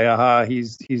going to say, aha,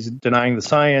 he's denying the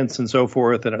science and so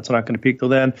forth, and it's not going to peak till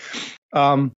then.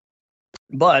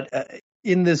 But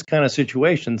in this kind of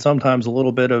situation, sometimes a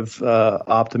little bit of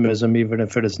optimism, even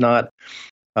if it is not,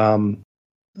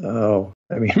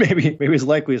 maybe as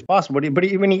likely as possible. But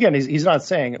even again, he's not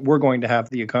saying we're going to have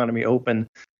the economy open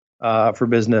for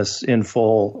business in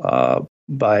full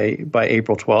by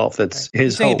April 12th. That's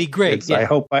his hope. It'd be great. Yeah. I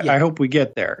hope we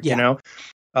get there. Yeah.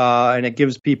 And it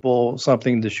gives people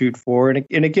something to shoot for, and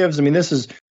it gives. I mean, this is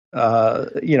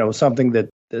something that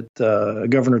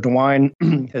Governor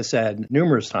DeWine has said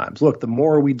numerous times. Look, the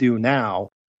more we do now,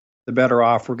 the better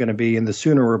off we're going to be, and the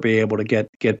sooner we'll be able to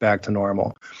get back to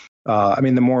normal.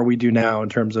 The more we do now in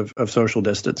terms of social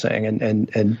distancing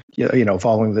and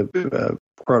following the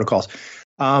protocols.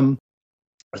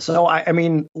 So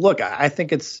I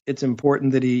think it's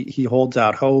important that he holds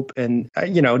out hope, and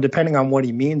depending on what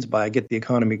he means by get the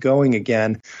economy going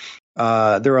again,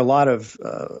 there are a lot of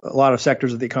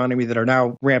sectors of the economy that are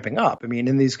now ramping up. I mean,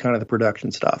 in these kind of the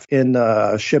production stuff, in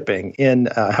shipping, in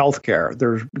healthcare,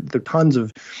 there are tons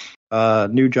of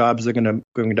new jobs that are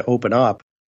going to open up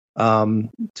to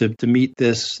meet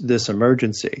this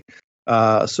emergency.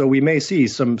 So we may see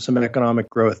some economic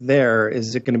growth there.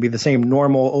 Is it going to be the same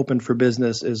normal open for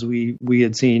business as we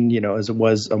had seen, as it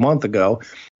was a month ago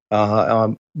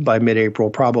by mid-April?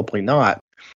 Probably not.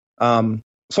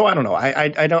 So I don't know.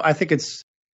 I think it's,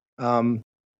 I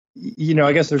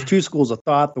guess there's two schools of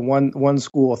thought. The one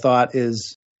school of thought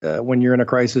is when you're in a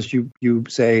crisis, you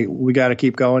say, we got to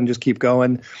keep going, just keep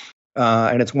going.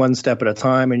 And it's one step at a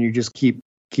time. And you just keep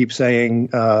saying,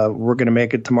 we're going to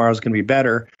make it. Tomorrow's going to be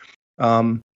better.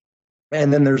 And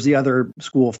then there's the other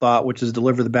school of thought, which is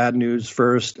deliver the bad news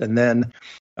first, and then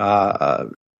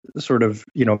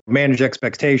manage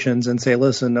expectations and say,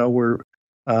 listen, no, we're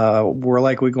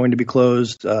likely going to be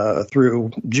closed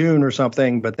through June or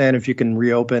something. But then if you can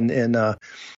reopen in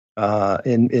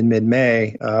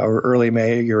mid-May or early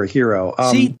May, you're a hero.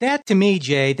 See, that to me,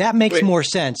 Jay, that makes more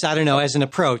sense. I don't know, as an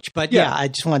approach, but yeah, I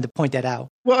just wanted to point that out.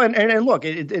 Well, and look,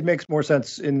 it makes more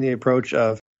sense in the approach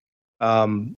of,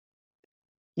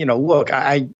 look,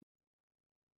 I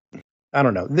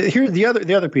don't know. Here's the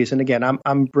other piece, and again,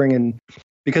 I'm bringing,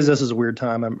 because this is a weird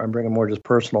time, I'm bringing more just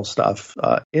personal stuff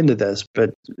into this.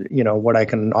 But what I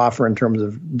can offer in terms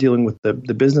of dealing with the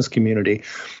business community,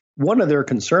 one of their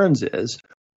concerns is,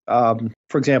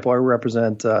 for example, I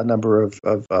represent a number of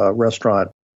restaurant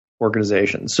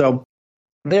organizations, so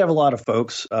they have a lot of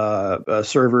folks,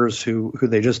 servers who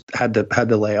they just had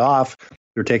to lay off.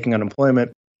 They're taking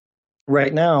unemployment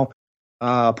right now.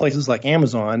 Places like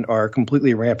Amazon are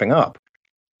completely ramping up.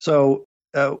 So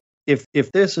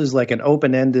if this is like an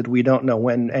open-ended, we don't know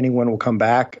when anyone will come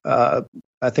back, I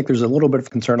think there's a little bit of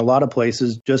concern. A lot of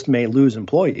places just may lose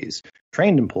employees,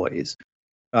 trained employees,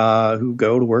 who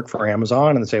go to work for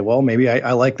Amazon and say, well, maybe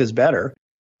I like this better.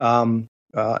 And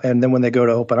then when they go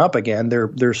to open up again,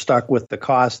 they're stuck with the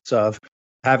costs of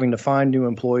having to find new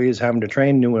employees, having to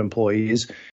train new employees,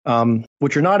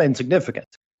 which are not insignificant.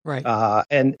 Right.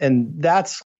 And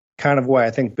that's kind of why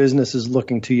I think business is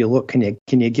looking to you. Look, can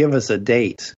you give us a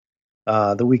date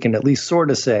that we can at least sort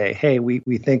of say, hey,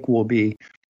 we think we'll be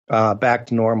back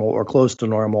to normal or close to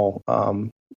normal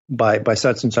by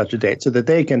such and such a date, so that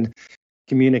they can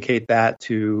communicate that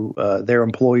to their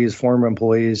employees, former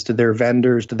employees, to their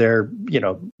vendors, to their,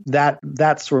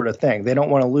 that sort of thing. They don't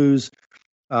want to lose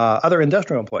other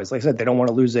industrial employees. Like I said, they don't want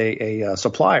to lose a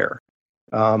supplier.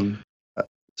 That's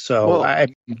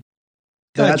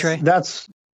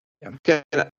yeah.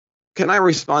 Can I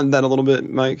respond to that a little bit,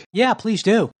 Mike? Yeah, please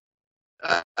do.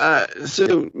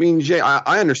 Jay,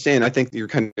 I understand. I think you're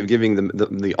kind of giving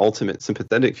the ultimate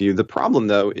sympathetic view. The problem,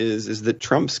 though, is that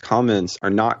Trump's comments are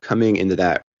not coming into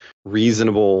that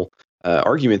reasonable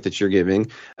argument that you're giving.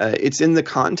 It's in the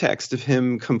context of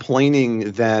him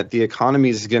complaining that the economy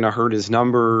is going to hurt his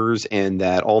numbers and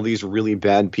that all these really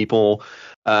bad people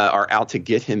are out to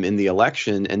get him in the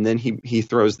election, and then he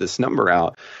throws this number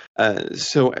out. I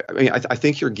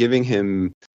think you're giving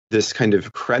him this kind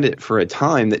of credit for a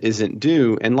time that isn't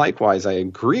due. And likewise, I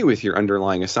agree with your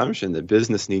underlying assumption that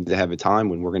business needs to have a time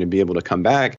when we're going to be able to come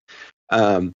back.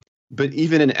 But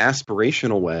even in an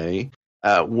aspirational way,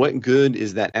 what good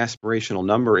is that aspirational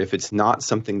number if it's not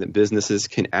something that businesses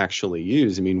can actually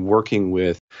use? I mean, working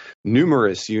with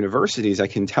numerous universities, I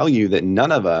can tell you that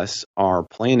none of us are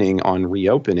planning on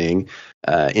reopening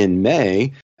in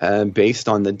May based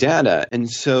on the data. And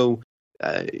so,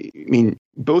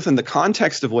 both in the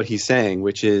context of what he's saying,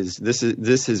 which is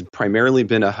this has primarily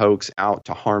been a hoax out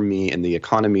to harm me, and the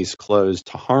economy's closed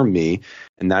to harm me,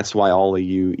 and that's why all of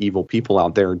you evil people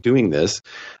out there are doing this.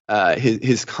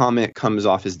 His comment comes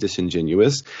off as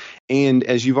disingenuous, and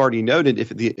as you've already noted,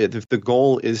 if the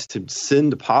goal is to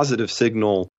send a positive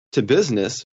signal to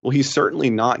business, well, he's certainly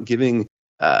not giving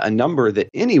a number that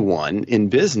anyone in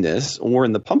business or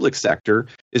in the public sector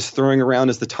is throwing around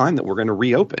as the time that we're going to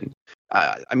reopen.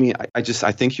 I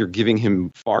think you're giving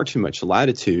him far too much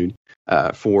latitude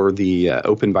for the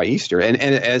open by Easter. And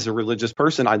as a religious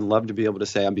person, I'd love to be able to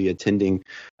say I'll be attending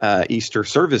Easter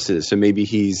services. So maybe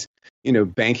he's,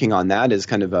 banking on that as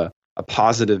kind of a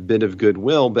positive bit of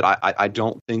goodwill. But I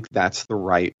don't think that's the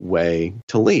right way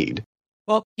to lead.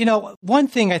 Well, one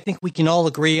thing I think we can all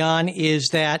agree on is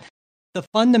that the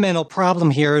fundamental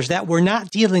problem here is that we're not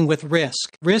dealing with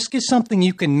risk. Risk is something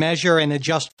you can measure and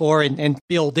adjust for and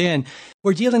build in.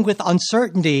 We're dealing with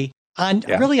uncertainty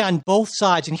really on both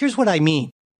sides. And here's what I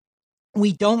mean.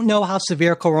 We don't know how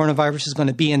severe coronavirus is going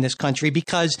to be in this country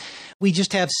because we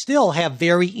just still have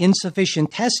very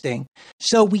insufficient testing.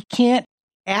 So we can't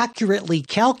accurately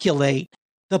calculate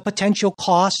the potential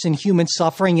costs and human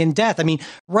suffering and death. I mean,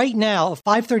 right now,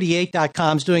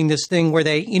 538.com is doing this thing where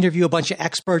they interview a bunch of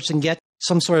experts and get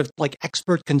some sort of like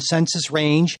expert consensus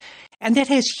range. And that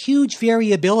has huge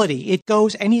variability. It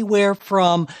goes anywhere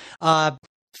from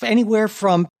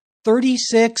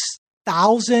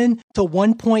 36,000 to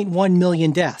 1.1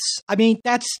 million deaths. I mean,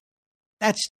 that's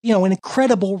an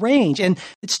incredible range. And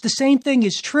it's the same thing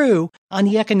is true on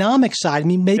the economic side. I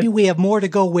mean, maybe we have more to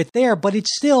go with there, but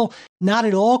it's still not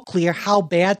at all clear how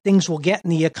bad things will get in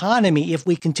the economy if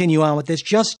we continue on with this.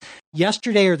 Just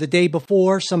yesterday or the day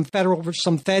before, some Fed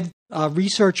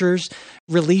researchers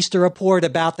released a report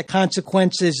about the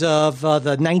consequences of the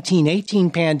 1918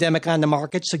 pandemic on the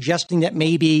market, suggesting that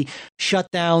maybe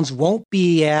shutdowns won't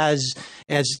be as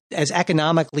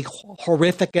economically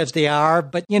horrific as they are.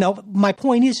 But, my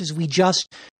point is we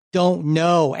just don't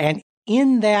know. And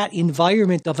in that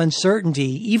environment of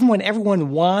uncertainty, even when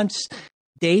everyone wants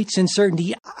dates and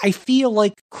certainty, I feel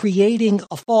like creating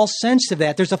a false sense of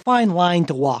that. There's a fine line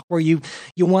to walk where you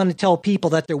want to tell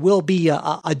people that there will be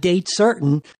a date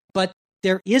certain, but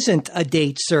there isn't a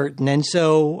date certain. And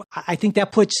so I think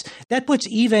that puts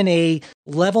even a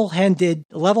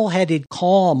level-headed,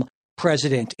 calm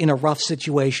president in a rough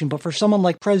situation. But for someone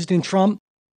like President Trump,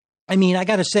 I mean, I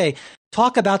got to say,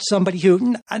 talk about somebody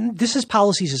who, and this is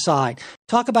policies aside,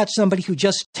 talk about somebody who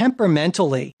just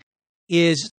temperamentally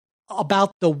is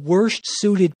about the worst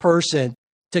suited person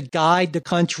to guide the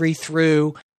country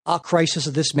through a crisis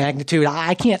of this magnitude.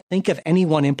 I can't think of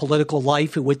anyone in political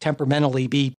life who would temperamentally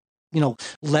be,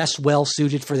 less well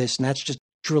suited for this. And that's just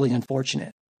truly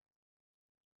unfortunate.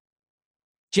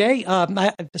 Jay,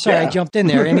 I jumped in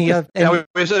there.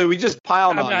 We just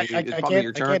piled on you. I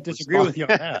can't disagree with you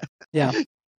on that. Yeah.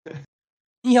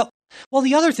 Well,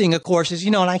 the other thing, of course, is,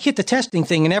 and I hit the testing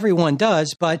thing and everyone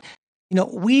does, but,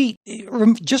 we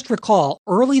just recall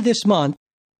early this month,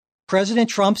 President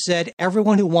Trump said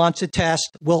everyone who wants a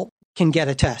test can get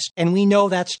a test. And we know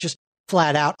that's just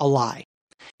flat out a lie.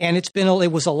 And it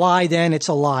was a lie then, it's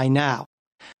a lie now.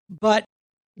 But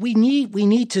we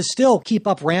need to still keep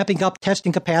ramping up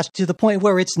testing capacity to the point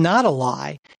where it's not a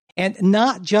lie, and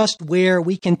not just where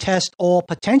we can test all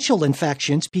potential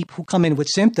infections, people who come in with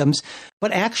symptoms,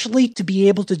 but actually to be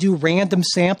able to do random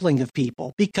sampling of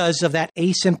people because of that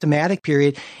asymptomatic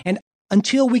period. And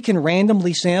until we can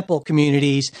randomly sample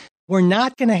communities, we're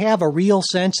not going to have a real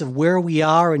sense of where we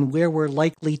are and where we're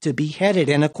likely to be headed.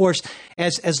 And of course,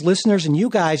 as listeners and you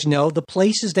guys know, the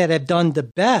places that have done the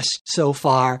best so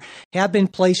far have been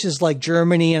places like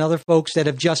Germany and other folks that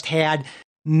have just had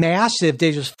massive,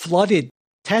 they just flooded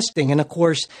testing. And of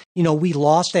course, we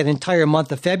lost that entire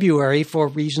month of February for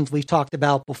reasons we've talked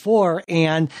about before.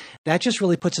 And that just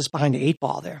really puts us behind the eight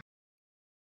ball there.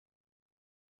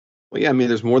 Well, yeah, I mean,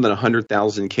 there's more than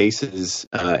 100,000 cases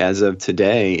as of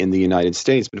today in the United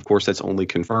States, but of course, that's only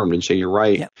confirmed. And Shay, you're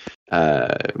right.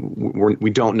 Yeah. We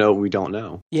don't know. We don't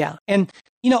know. Yeah, and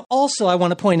also I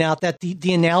want to point out that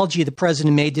the analogy the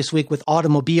president made this week with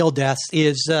automobile deaths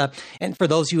is, and for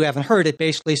those who haven't heard it,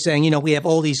 basically saying, we have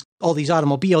all these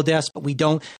automobile deaths, but we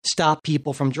don't stop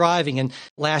people from driving. And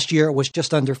last year it was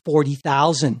just under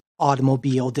 40,000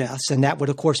 automobile deaths. And that would,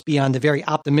 of course, be on the very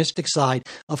optimistic side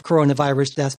of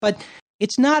coronavirus deaths. But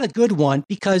it's not a good one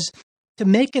because to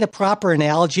make it a proper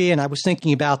analogy, and I was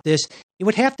thinking about this, it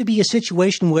would have to be a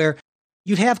situation where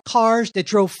you'd have cars that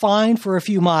drove fine for a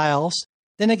few miles,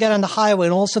 then they got on the highway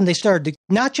and all of a sudden they started to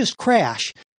not just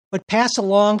crash, but pass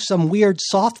along some weird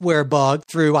software bug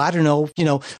through, I don't know,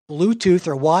 Bluetooth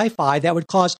or Wi-Fi that would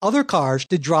cause other cars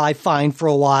to drive fine for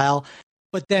a while,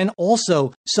 but then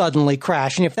also suddenly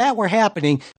crash. And if that were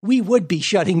happening, we would be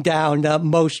shutting down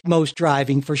most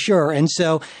driving for sure. And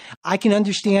so I can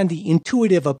understand the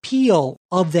intuitive appeal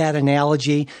of that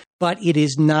analogy, but it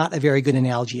is not a very good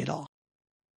analogy at all.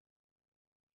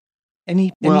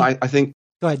 I think.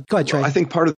 Go ahead, Trey. I think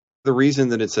part of the reason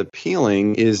that it's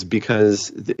appealing is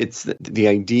because it's the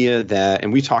idea that,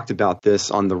 and we talked about this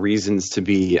on the Reasons to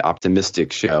Be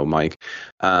Optimistic show, Mike.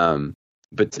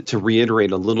 But to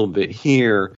reiterate a little bit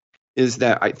here is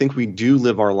that I think we do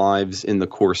live our lives in the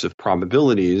course of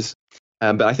probabilities,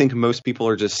 but I think most people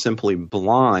are just simply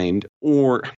blind,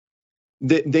 or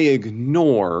they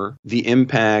ignore the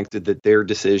impact that their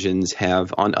decisions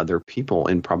have on other people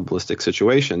in probabilistic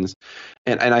situations.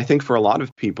 And I think for a lot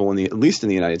of people, at least in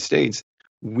the United States,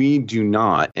 we do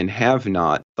not and have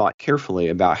not thought carefully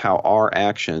about how our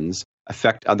actions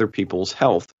affect other people's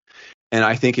health. And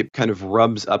I think it kind of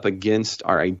rubs up against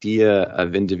our idea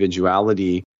of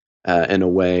individuality in a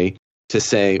way to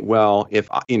say, well, if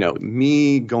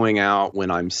me going out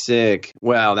when I'm sick,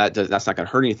 well, that's not going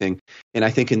to hurt anything. And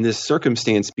I think in this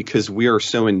circumstance, because we are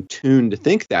so in tune to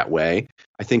think that way,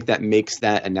 I think that makes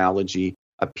that analogy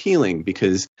appealing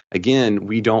because, again,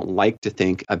 we don't like to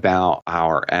think about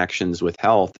our actions with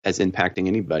health as impacting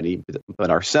anybody but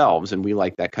ourselves. And we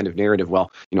like that kind of narrative.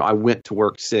 Well, I went to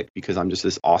work sick because I'm just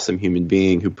this awesome human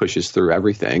being who pushes through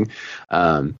everything,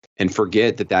 and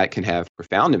forget that can have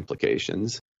profound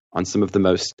implications on some of the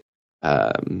most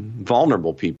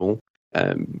vulnerable people,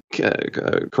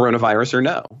 coronavirus or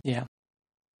no. Yeah.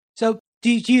 So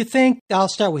do you think, I'll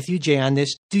start with you, Jay, on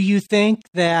this, do you think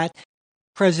that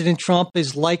President Trump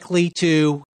is likely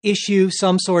to issue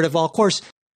some sort of, of course,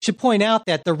 should point out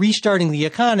that the restarting the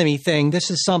economy thing, this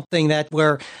is something that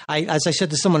as I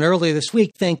said to someone earlier this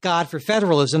week, thank God for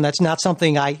federalism. That's not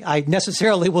something I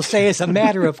necessarily will say as a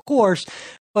matter of course,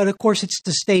 but of course it's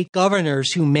the state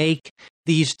governors who make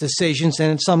these decisions.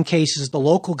 And in some cases, the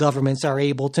local governments are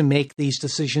able to make these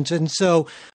decisions. And so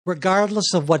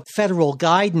regardless of what federal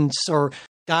guidance or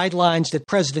guidelines that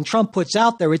President Trump puts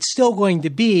out there, it's still going to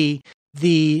be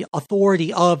the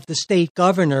authority of the state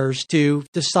governors to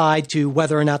decide to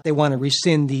whether or not they want to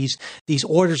rescind these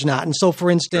orders or not. And so,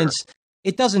 for instance,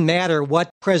 It doesn't matter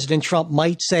what President Trump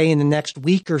might say in the next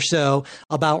week or so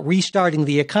about restarting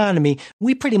the economy.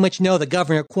 We pretty much know that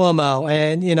Governor Cuomo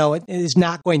is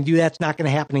not going to do that. It's not going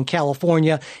to happen in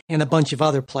California and a bunch of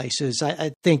other places.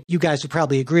 I think you guys would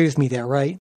probably agree with me there,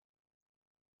 right?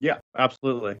 Yeah,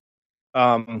 absolutely.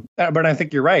 But I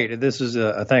think you're right. This is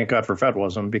a thank God for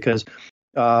federalism, because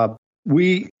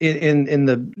we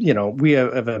we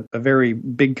have a very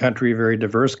big country, a very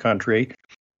diverse country.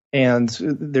 And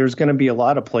there's going to be a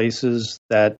lot of places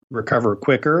that recover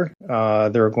quicker.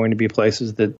 There are going to be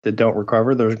places that don't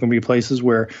recover. There's going to be places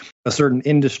where a certain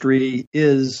industry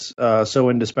is so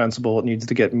indispensable it needs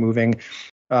to get moving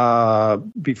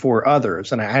before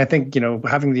others. And I think,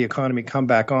 having the economy come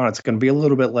back on, it's going to be a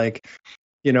little bit like,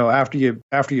 after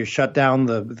you shut down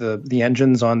the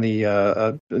engines on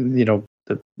the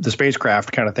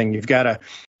spacecraft kind of thing, you've got to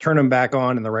turn them back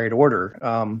on in the right order.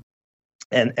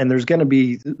 And there's going to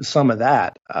be some of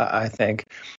that, I think.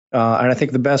 And I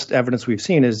think the best evidence we've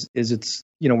seen is it's,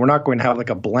 we're not going to have like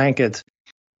a blanket,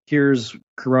 here's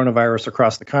coronavirus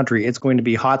across the country. It's going to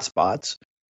be hot spots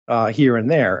here and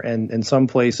there. And some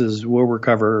places will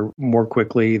recover more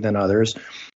quickly than others.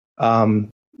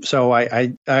 So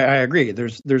I agree. There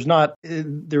is not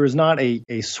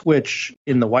a switch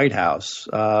in the White House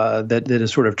that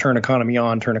is sort of turn economy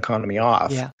on, turn economy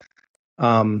off. Yeah.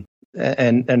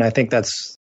 And I think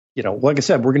that's, like I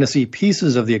said, we're going to see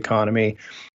pieces of the economy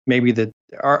maybe that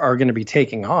are going to be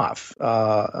taking off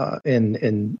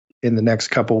in the next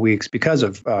couple of weeks because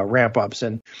of ramp ups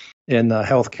in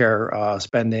healthcare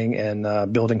spending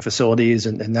and building facilities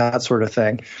and that sort of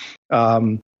thing.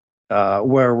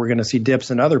 Where we're going to see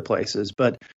dips in other places,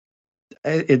 but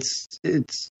I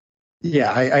think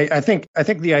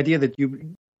the idea that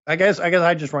I guess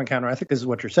I just run counter. I think this is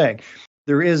what you're saying.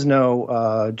 There is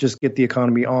no just get the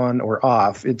economy on or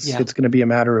off. It's going to be a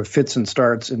matter of fits and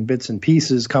starts and bits and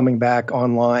pieces coming back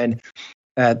online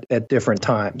at different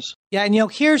times. Yeah,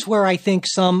 and here's where I think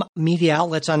some media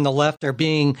outlets on the left are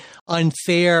being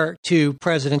unfair to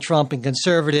President Trump and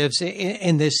conservatives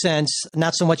in this sense,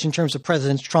 not so much in terms of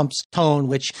President Trump's tone,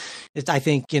 which is, I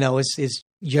think, is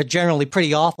generally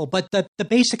pretty awful. But the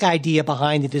basic idea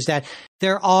behind it is that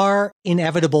there are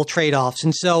inevitable trade-offs.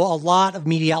 And so a lot of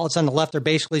media outlets on the left are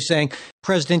basically saying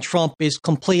President Trump is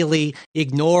completely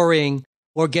ignoring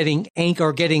or getting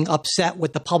upset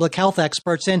with the public health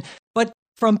experts. But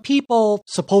from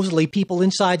supposedly people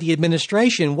inside the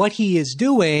administration, what he is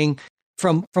doing,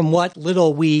 from what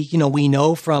little we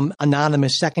know from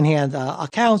anonymous secondhand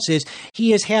accounts, is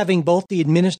he is having both the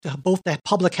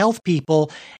public health people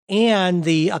and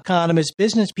the economist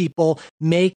business people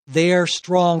make their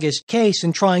strongest case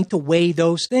and trying to weigh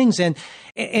those things. And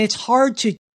it's hard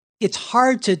to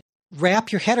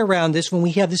wrap your head around this when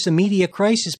we have this immediate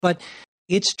crisis, but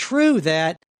it's true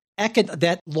that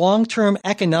long-term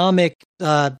economic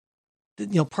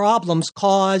problems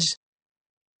cause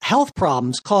health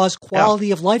problems, cause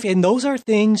quality of life, and those are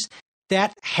things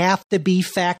that have to be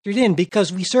factored in,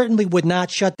 because we certainly would not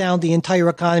shut down the entire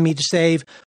economy to save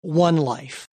one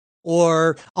life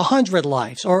or 100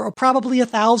 lives or probably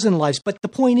 1,000 lives. But the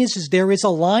point is there is a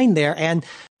line there, and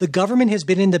the government has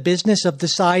been in the business of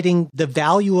deciding the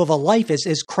value of a life,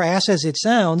 as crass as it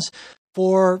sounds,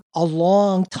 for a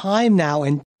long time now.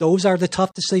 And those are the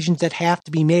tough decisions that have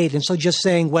to be made. And so just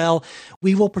saying, well,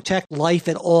 we will protect life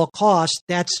at all costs,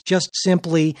 that's just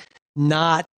simply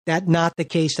not the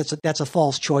case. That's a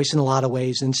false choice in a lot of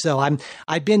ways. And so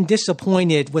I've been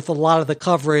disappointed with a lot of the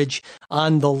coverage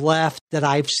on the left that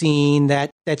I've seen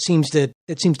that seems to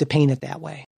paint it that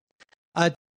way.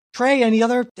 Trey, any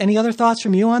other thoughts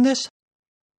from you on this?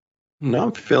 No,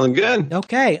 I'm feeling good.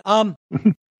 Okay. Well,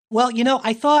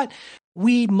 I thought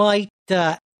we might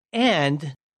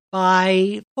end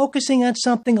by focusing on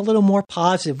something a little more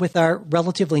positive with our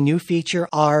relatively new feature,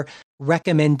 our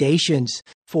recommendations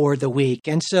for the week.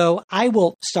 And so I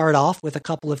will start off with a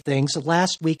couple of things.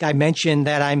 Last week I mentioned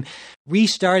that I'm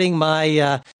restarting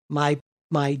my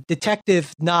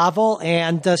detective novel,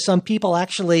 and some people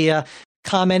actually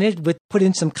put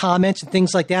in some comments and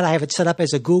things like that. I have it set up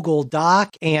as a Google Doc,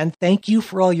 and thank you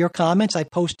for all your comments. I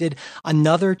posted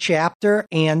another chapter,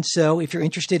 and so if you're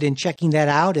interested in checking that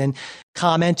out and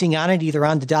commenting on it, either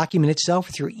on the document itself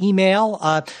or through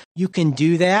email, you can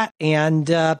do that. And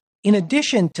in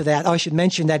addition to that, I should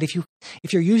mention that if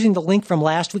you're using the link from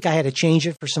last week, I had to change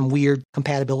it for some weird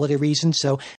compatibility reasons,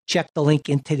 so check the link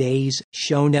in today's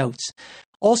show notes.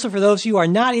 Also, for those of you who are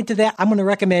not into that, I'm going to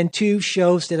recommend two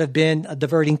shows that have been a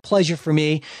diverting pleasure for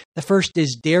me. The first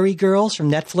is Dairy Girls from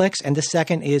Netflix, and the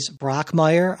second is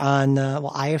Brockmire on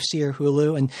IFC or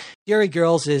Hulu. And Dairy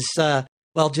Girls is,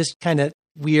 just kind of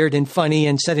weird and funny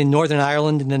and set in Northern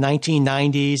Ireland in the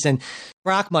 1990s. And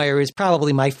Brockmire is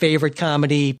probably my favorite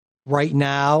comedy right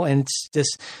now, and it's this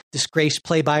disgraced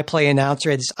play-by-play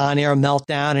announcer at this on-air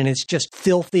meltdown, and it's just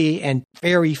filthy and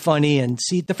very funny. And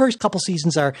the first couple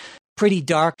seasons are pretty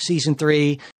dark. Season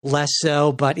 3 less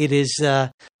so, but it is a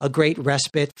great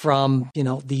respite from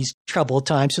these troubled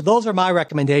times. So those are my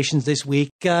recommendations this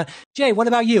week. Jay, what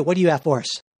about you? What do you have for us?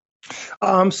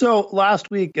 So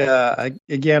last week,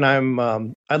 again,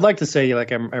 I'd like to say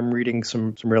I'm reading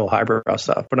some real highbrow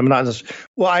stuff, but I'm not just.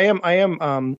 Well,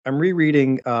 I'm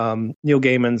rereading Neil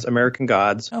Gaiman's American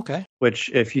Gods. Okay. Which,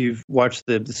 if you've watched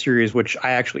the series, which I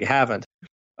actually haven't.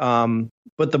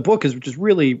 But the book is just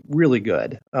really, really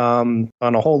good on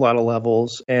a whole lot of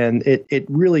levels, and it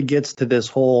really gets to this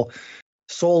whole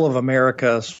soul of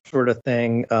America sort of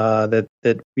thing that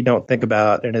we don't think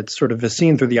about, and it's sort of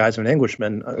seen through the eyes of an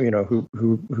Englishman,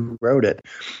 who wrote it.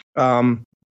 The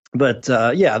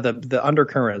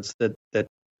undercurrents that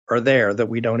are there that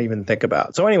we don't even think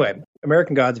about. So anyway,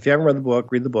 American Gods. If you haven't read the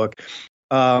book, read the book.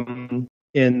 In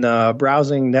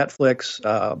browsing Netflix,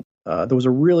 there was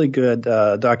a really good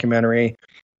documentary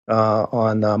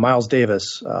on Miles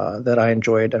Davis that I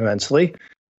enjoyed immensely.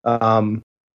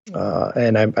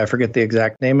 And I forget the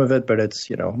exact name of it, but it's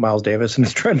Miles Davis, and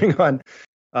it's trending on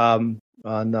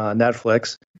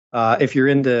Netflix. If you're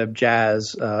into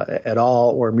jazz at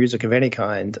all or music of any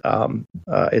kind,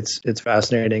 it's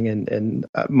fascinating. And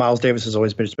Miles Davis has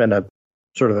always been a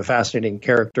sort of a fascinating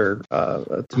character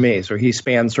to me. So he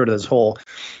spans sort of this whole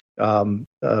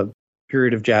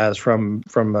period of jazz from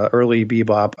early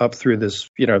bebop up through this,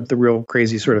 the real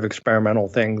crazy sort of experimental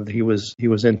thing that he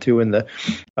was into in the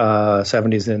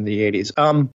 70s and the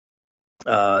 80s.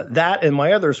 That and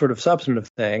my other sort of substantive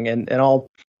thing, and I'll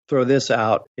throw this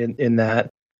out in that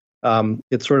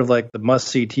it's sort of like the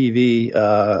must-see TV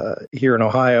here in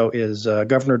Ohio is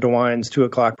Governor DeWine's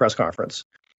 2:00 press conference.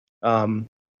 And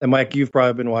Mike, you've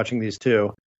probably been watching these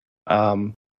too.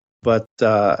 But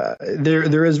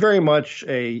there is very much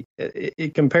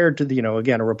it compared to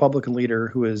again, a Republican leader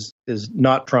who is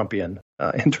not Trumpian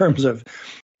in terms of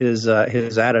his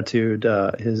attitude,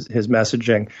 his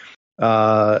messaging.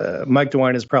 Mike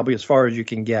DeWine is probably as far as you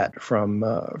can get from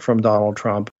Donald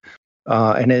Trump,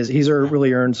 and he's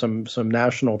really earned some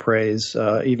national praise,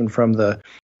 even from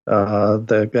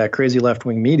that crazy left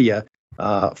wing media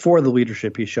for the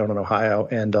leadership he's shown in Ohio,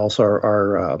 and also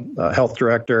our health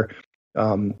director.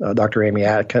 Dr. Amy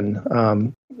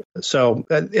Atkin. So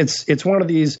it's one of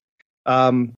these.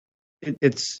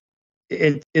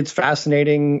 It's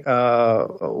fascinating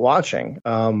watching,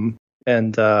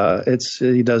 and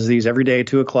he does these every day,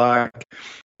 2:00.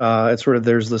 It's sort of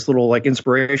there's this little like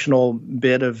inspirational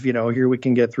bit of here we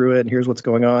can get through it, and here's what's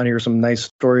going on. Here's some nice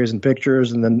stories and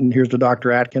pictures, and then here's the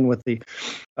Dr. Atkin with the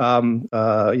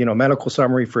medical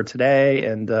summary for today,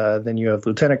 and then you have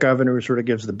Lieutenant Governor who sort of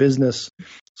gives the business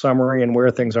summary and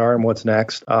where things are and what's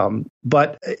next.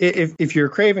 But if you're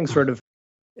craving sort of,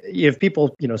 if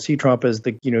people see Trump as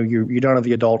the you don't have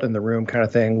the adult in the room kind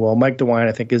of thing, well, Mike DeWine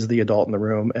I think is the adult in the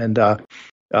room, and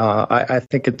I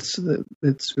think it's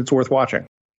worth watching.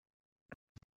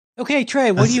 Okay,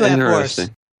 Trey, what do you have for us?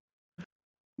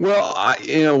 Well,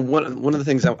 one of the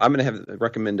things I'm going to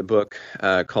recommend a book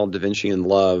called Da Vinci in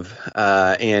Love,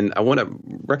 and I want to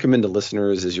recommend to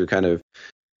listeners as you're kind of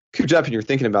cooped up and you're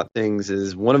thinking about things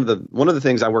is one of the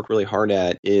things I work really hard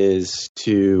at is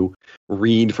to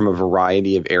read from a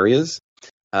variety of areas.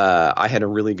 I had a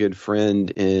really good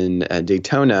friend in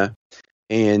Daytona,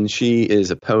 and she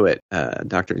is a poet,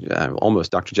 Dr.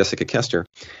 Jessica Kester.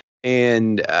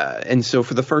 And so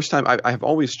for the first time, I have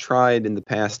always tried in the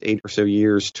past 8 or so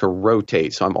years to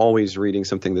rotate. So I'm always reading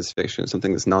something that's fiction,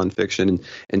 something that's nonfiction,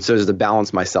 and so as to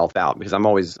balance myself out, because I'm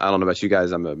always, I don't know about you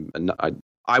guys,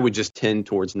 I would just tend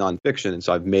towards nonfiction, and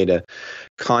so I've made a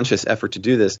conscious effort to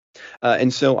do this.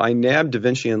 And so I nabbed Da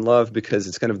Vinci in Love because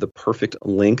it's kind of the perfect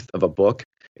length of a book.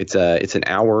 It's an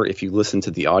hour if you listen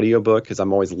to the audiobook, because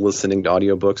I'm always listening to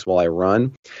audiobooks while I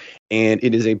run. And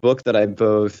it is a book that I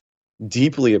both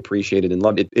deeply appreciated and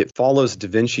loved. It follows Da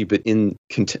Vinci, but in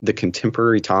the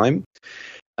contemporary time.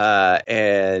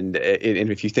 And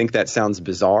if you think that sounds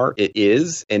bizarre, it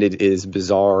is, and it is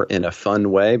bizarre in a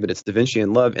fun way, but it's Da Vinci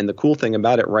in Love. And the cool thing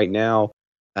about it right now,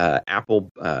 Apple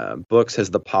Books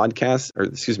has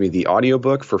the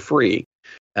audiobook for free.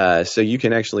 So you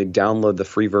can actually download the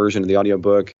free version of the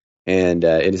audiobook, and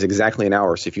it is exactly an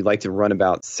hour. So if you'd like to run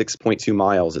about 6.2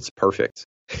 miles, it's perfect.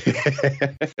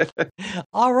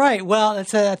 All right. Well, I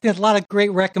think a lot of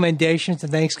great recommendations,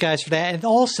 and thanks, guys, for that. And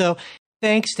also,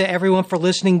 thanks to everyone for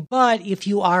listening. But if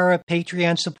you are a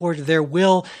Patreon supporter, there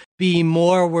will be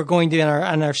more. We're going to,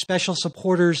 on our special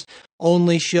supporters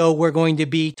only show, we're going to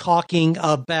be talking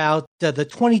about the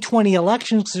 2020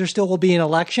 elections, because there still will be an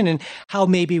election, and how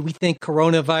maybe we think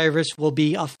coronavirus will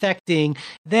be affecting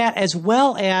that, as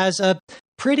well as a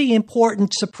pretty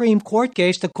important Supreme Court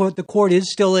case. The court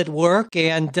is still at work,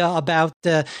 and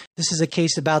this is a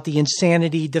case about the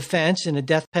insanity defense in a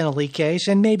death penalty case,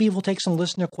 and maybe we'll take some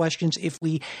listener questions if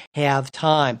we have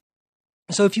time.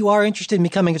 So if you are interested in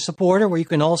becoming a supporter, where you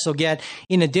can also get,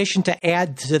 in addition to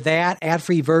that,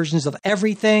 ad-free versions of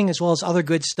everything, as well as other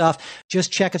good stuff,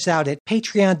 just check us out at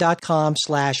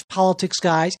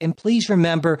patreon.com/politicsguys. And please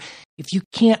remember, if you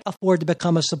can't afford to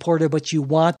become a supporter, but you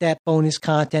want that bonus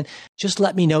content, just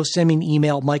let me know. Send me an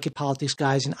email,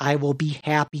 Mike@politicsguys, and I will be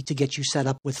happy to get you set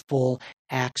up with full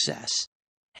access.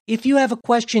 If you have a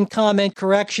question, comment,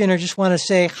 correction, or just want to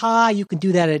say hi, you can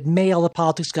do that at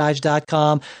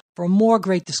mail@politicsguys.com. For more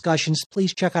great discussions,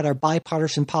 please check out our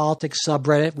Bipartisan Politics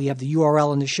subreddit. We have the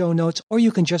URL in the show notes, or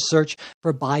you can just search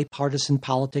for Bipartisan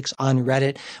Politics on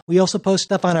Reddit. We also post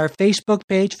stuff on our Facebook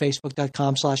page,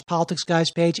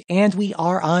 facebook.com/politicsguys page, and we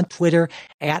are on Twitter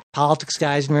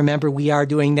 @politicsguys. And remember, we are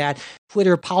doing that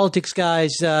Twitter Politics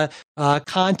Guys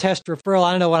contest referral.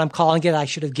 I don't know what I'm calling it. I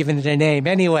should have given it a name.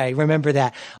 Anyway, remember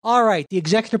that. All right. The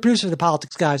executive producer of the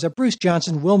Politics Guys are Bruce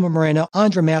Johnson, Wilma Moreno,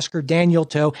 Andra Masker, Daniel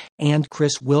Toe, and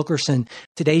Chris Wilkerson.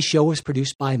 Today's show was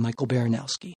produced by Michael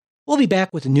Baranowski. We'll be back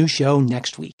with a new show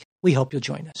next week. We hope you'll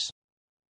join us.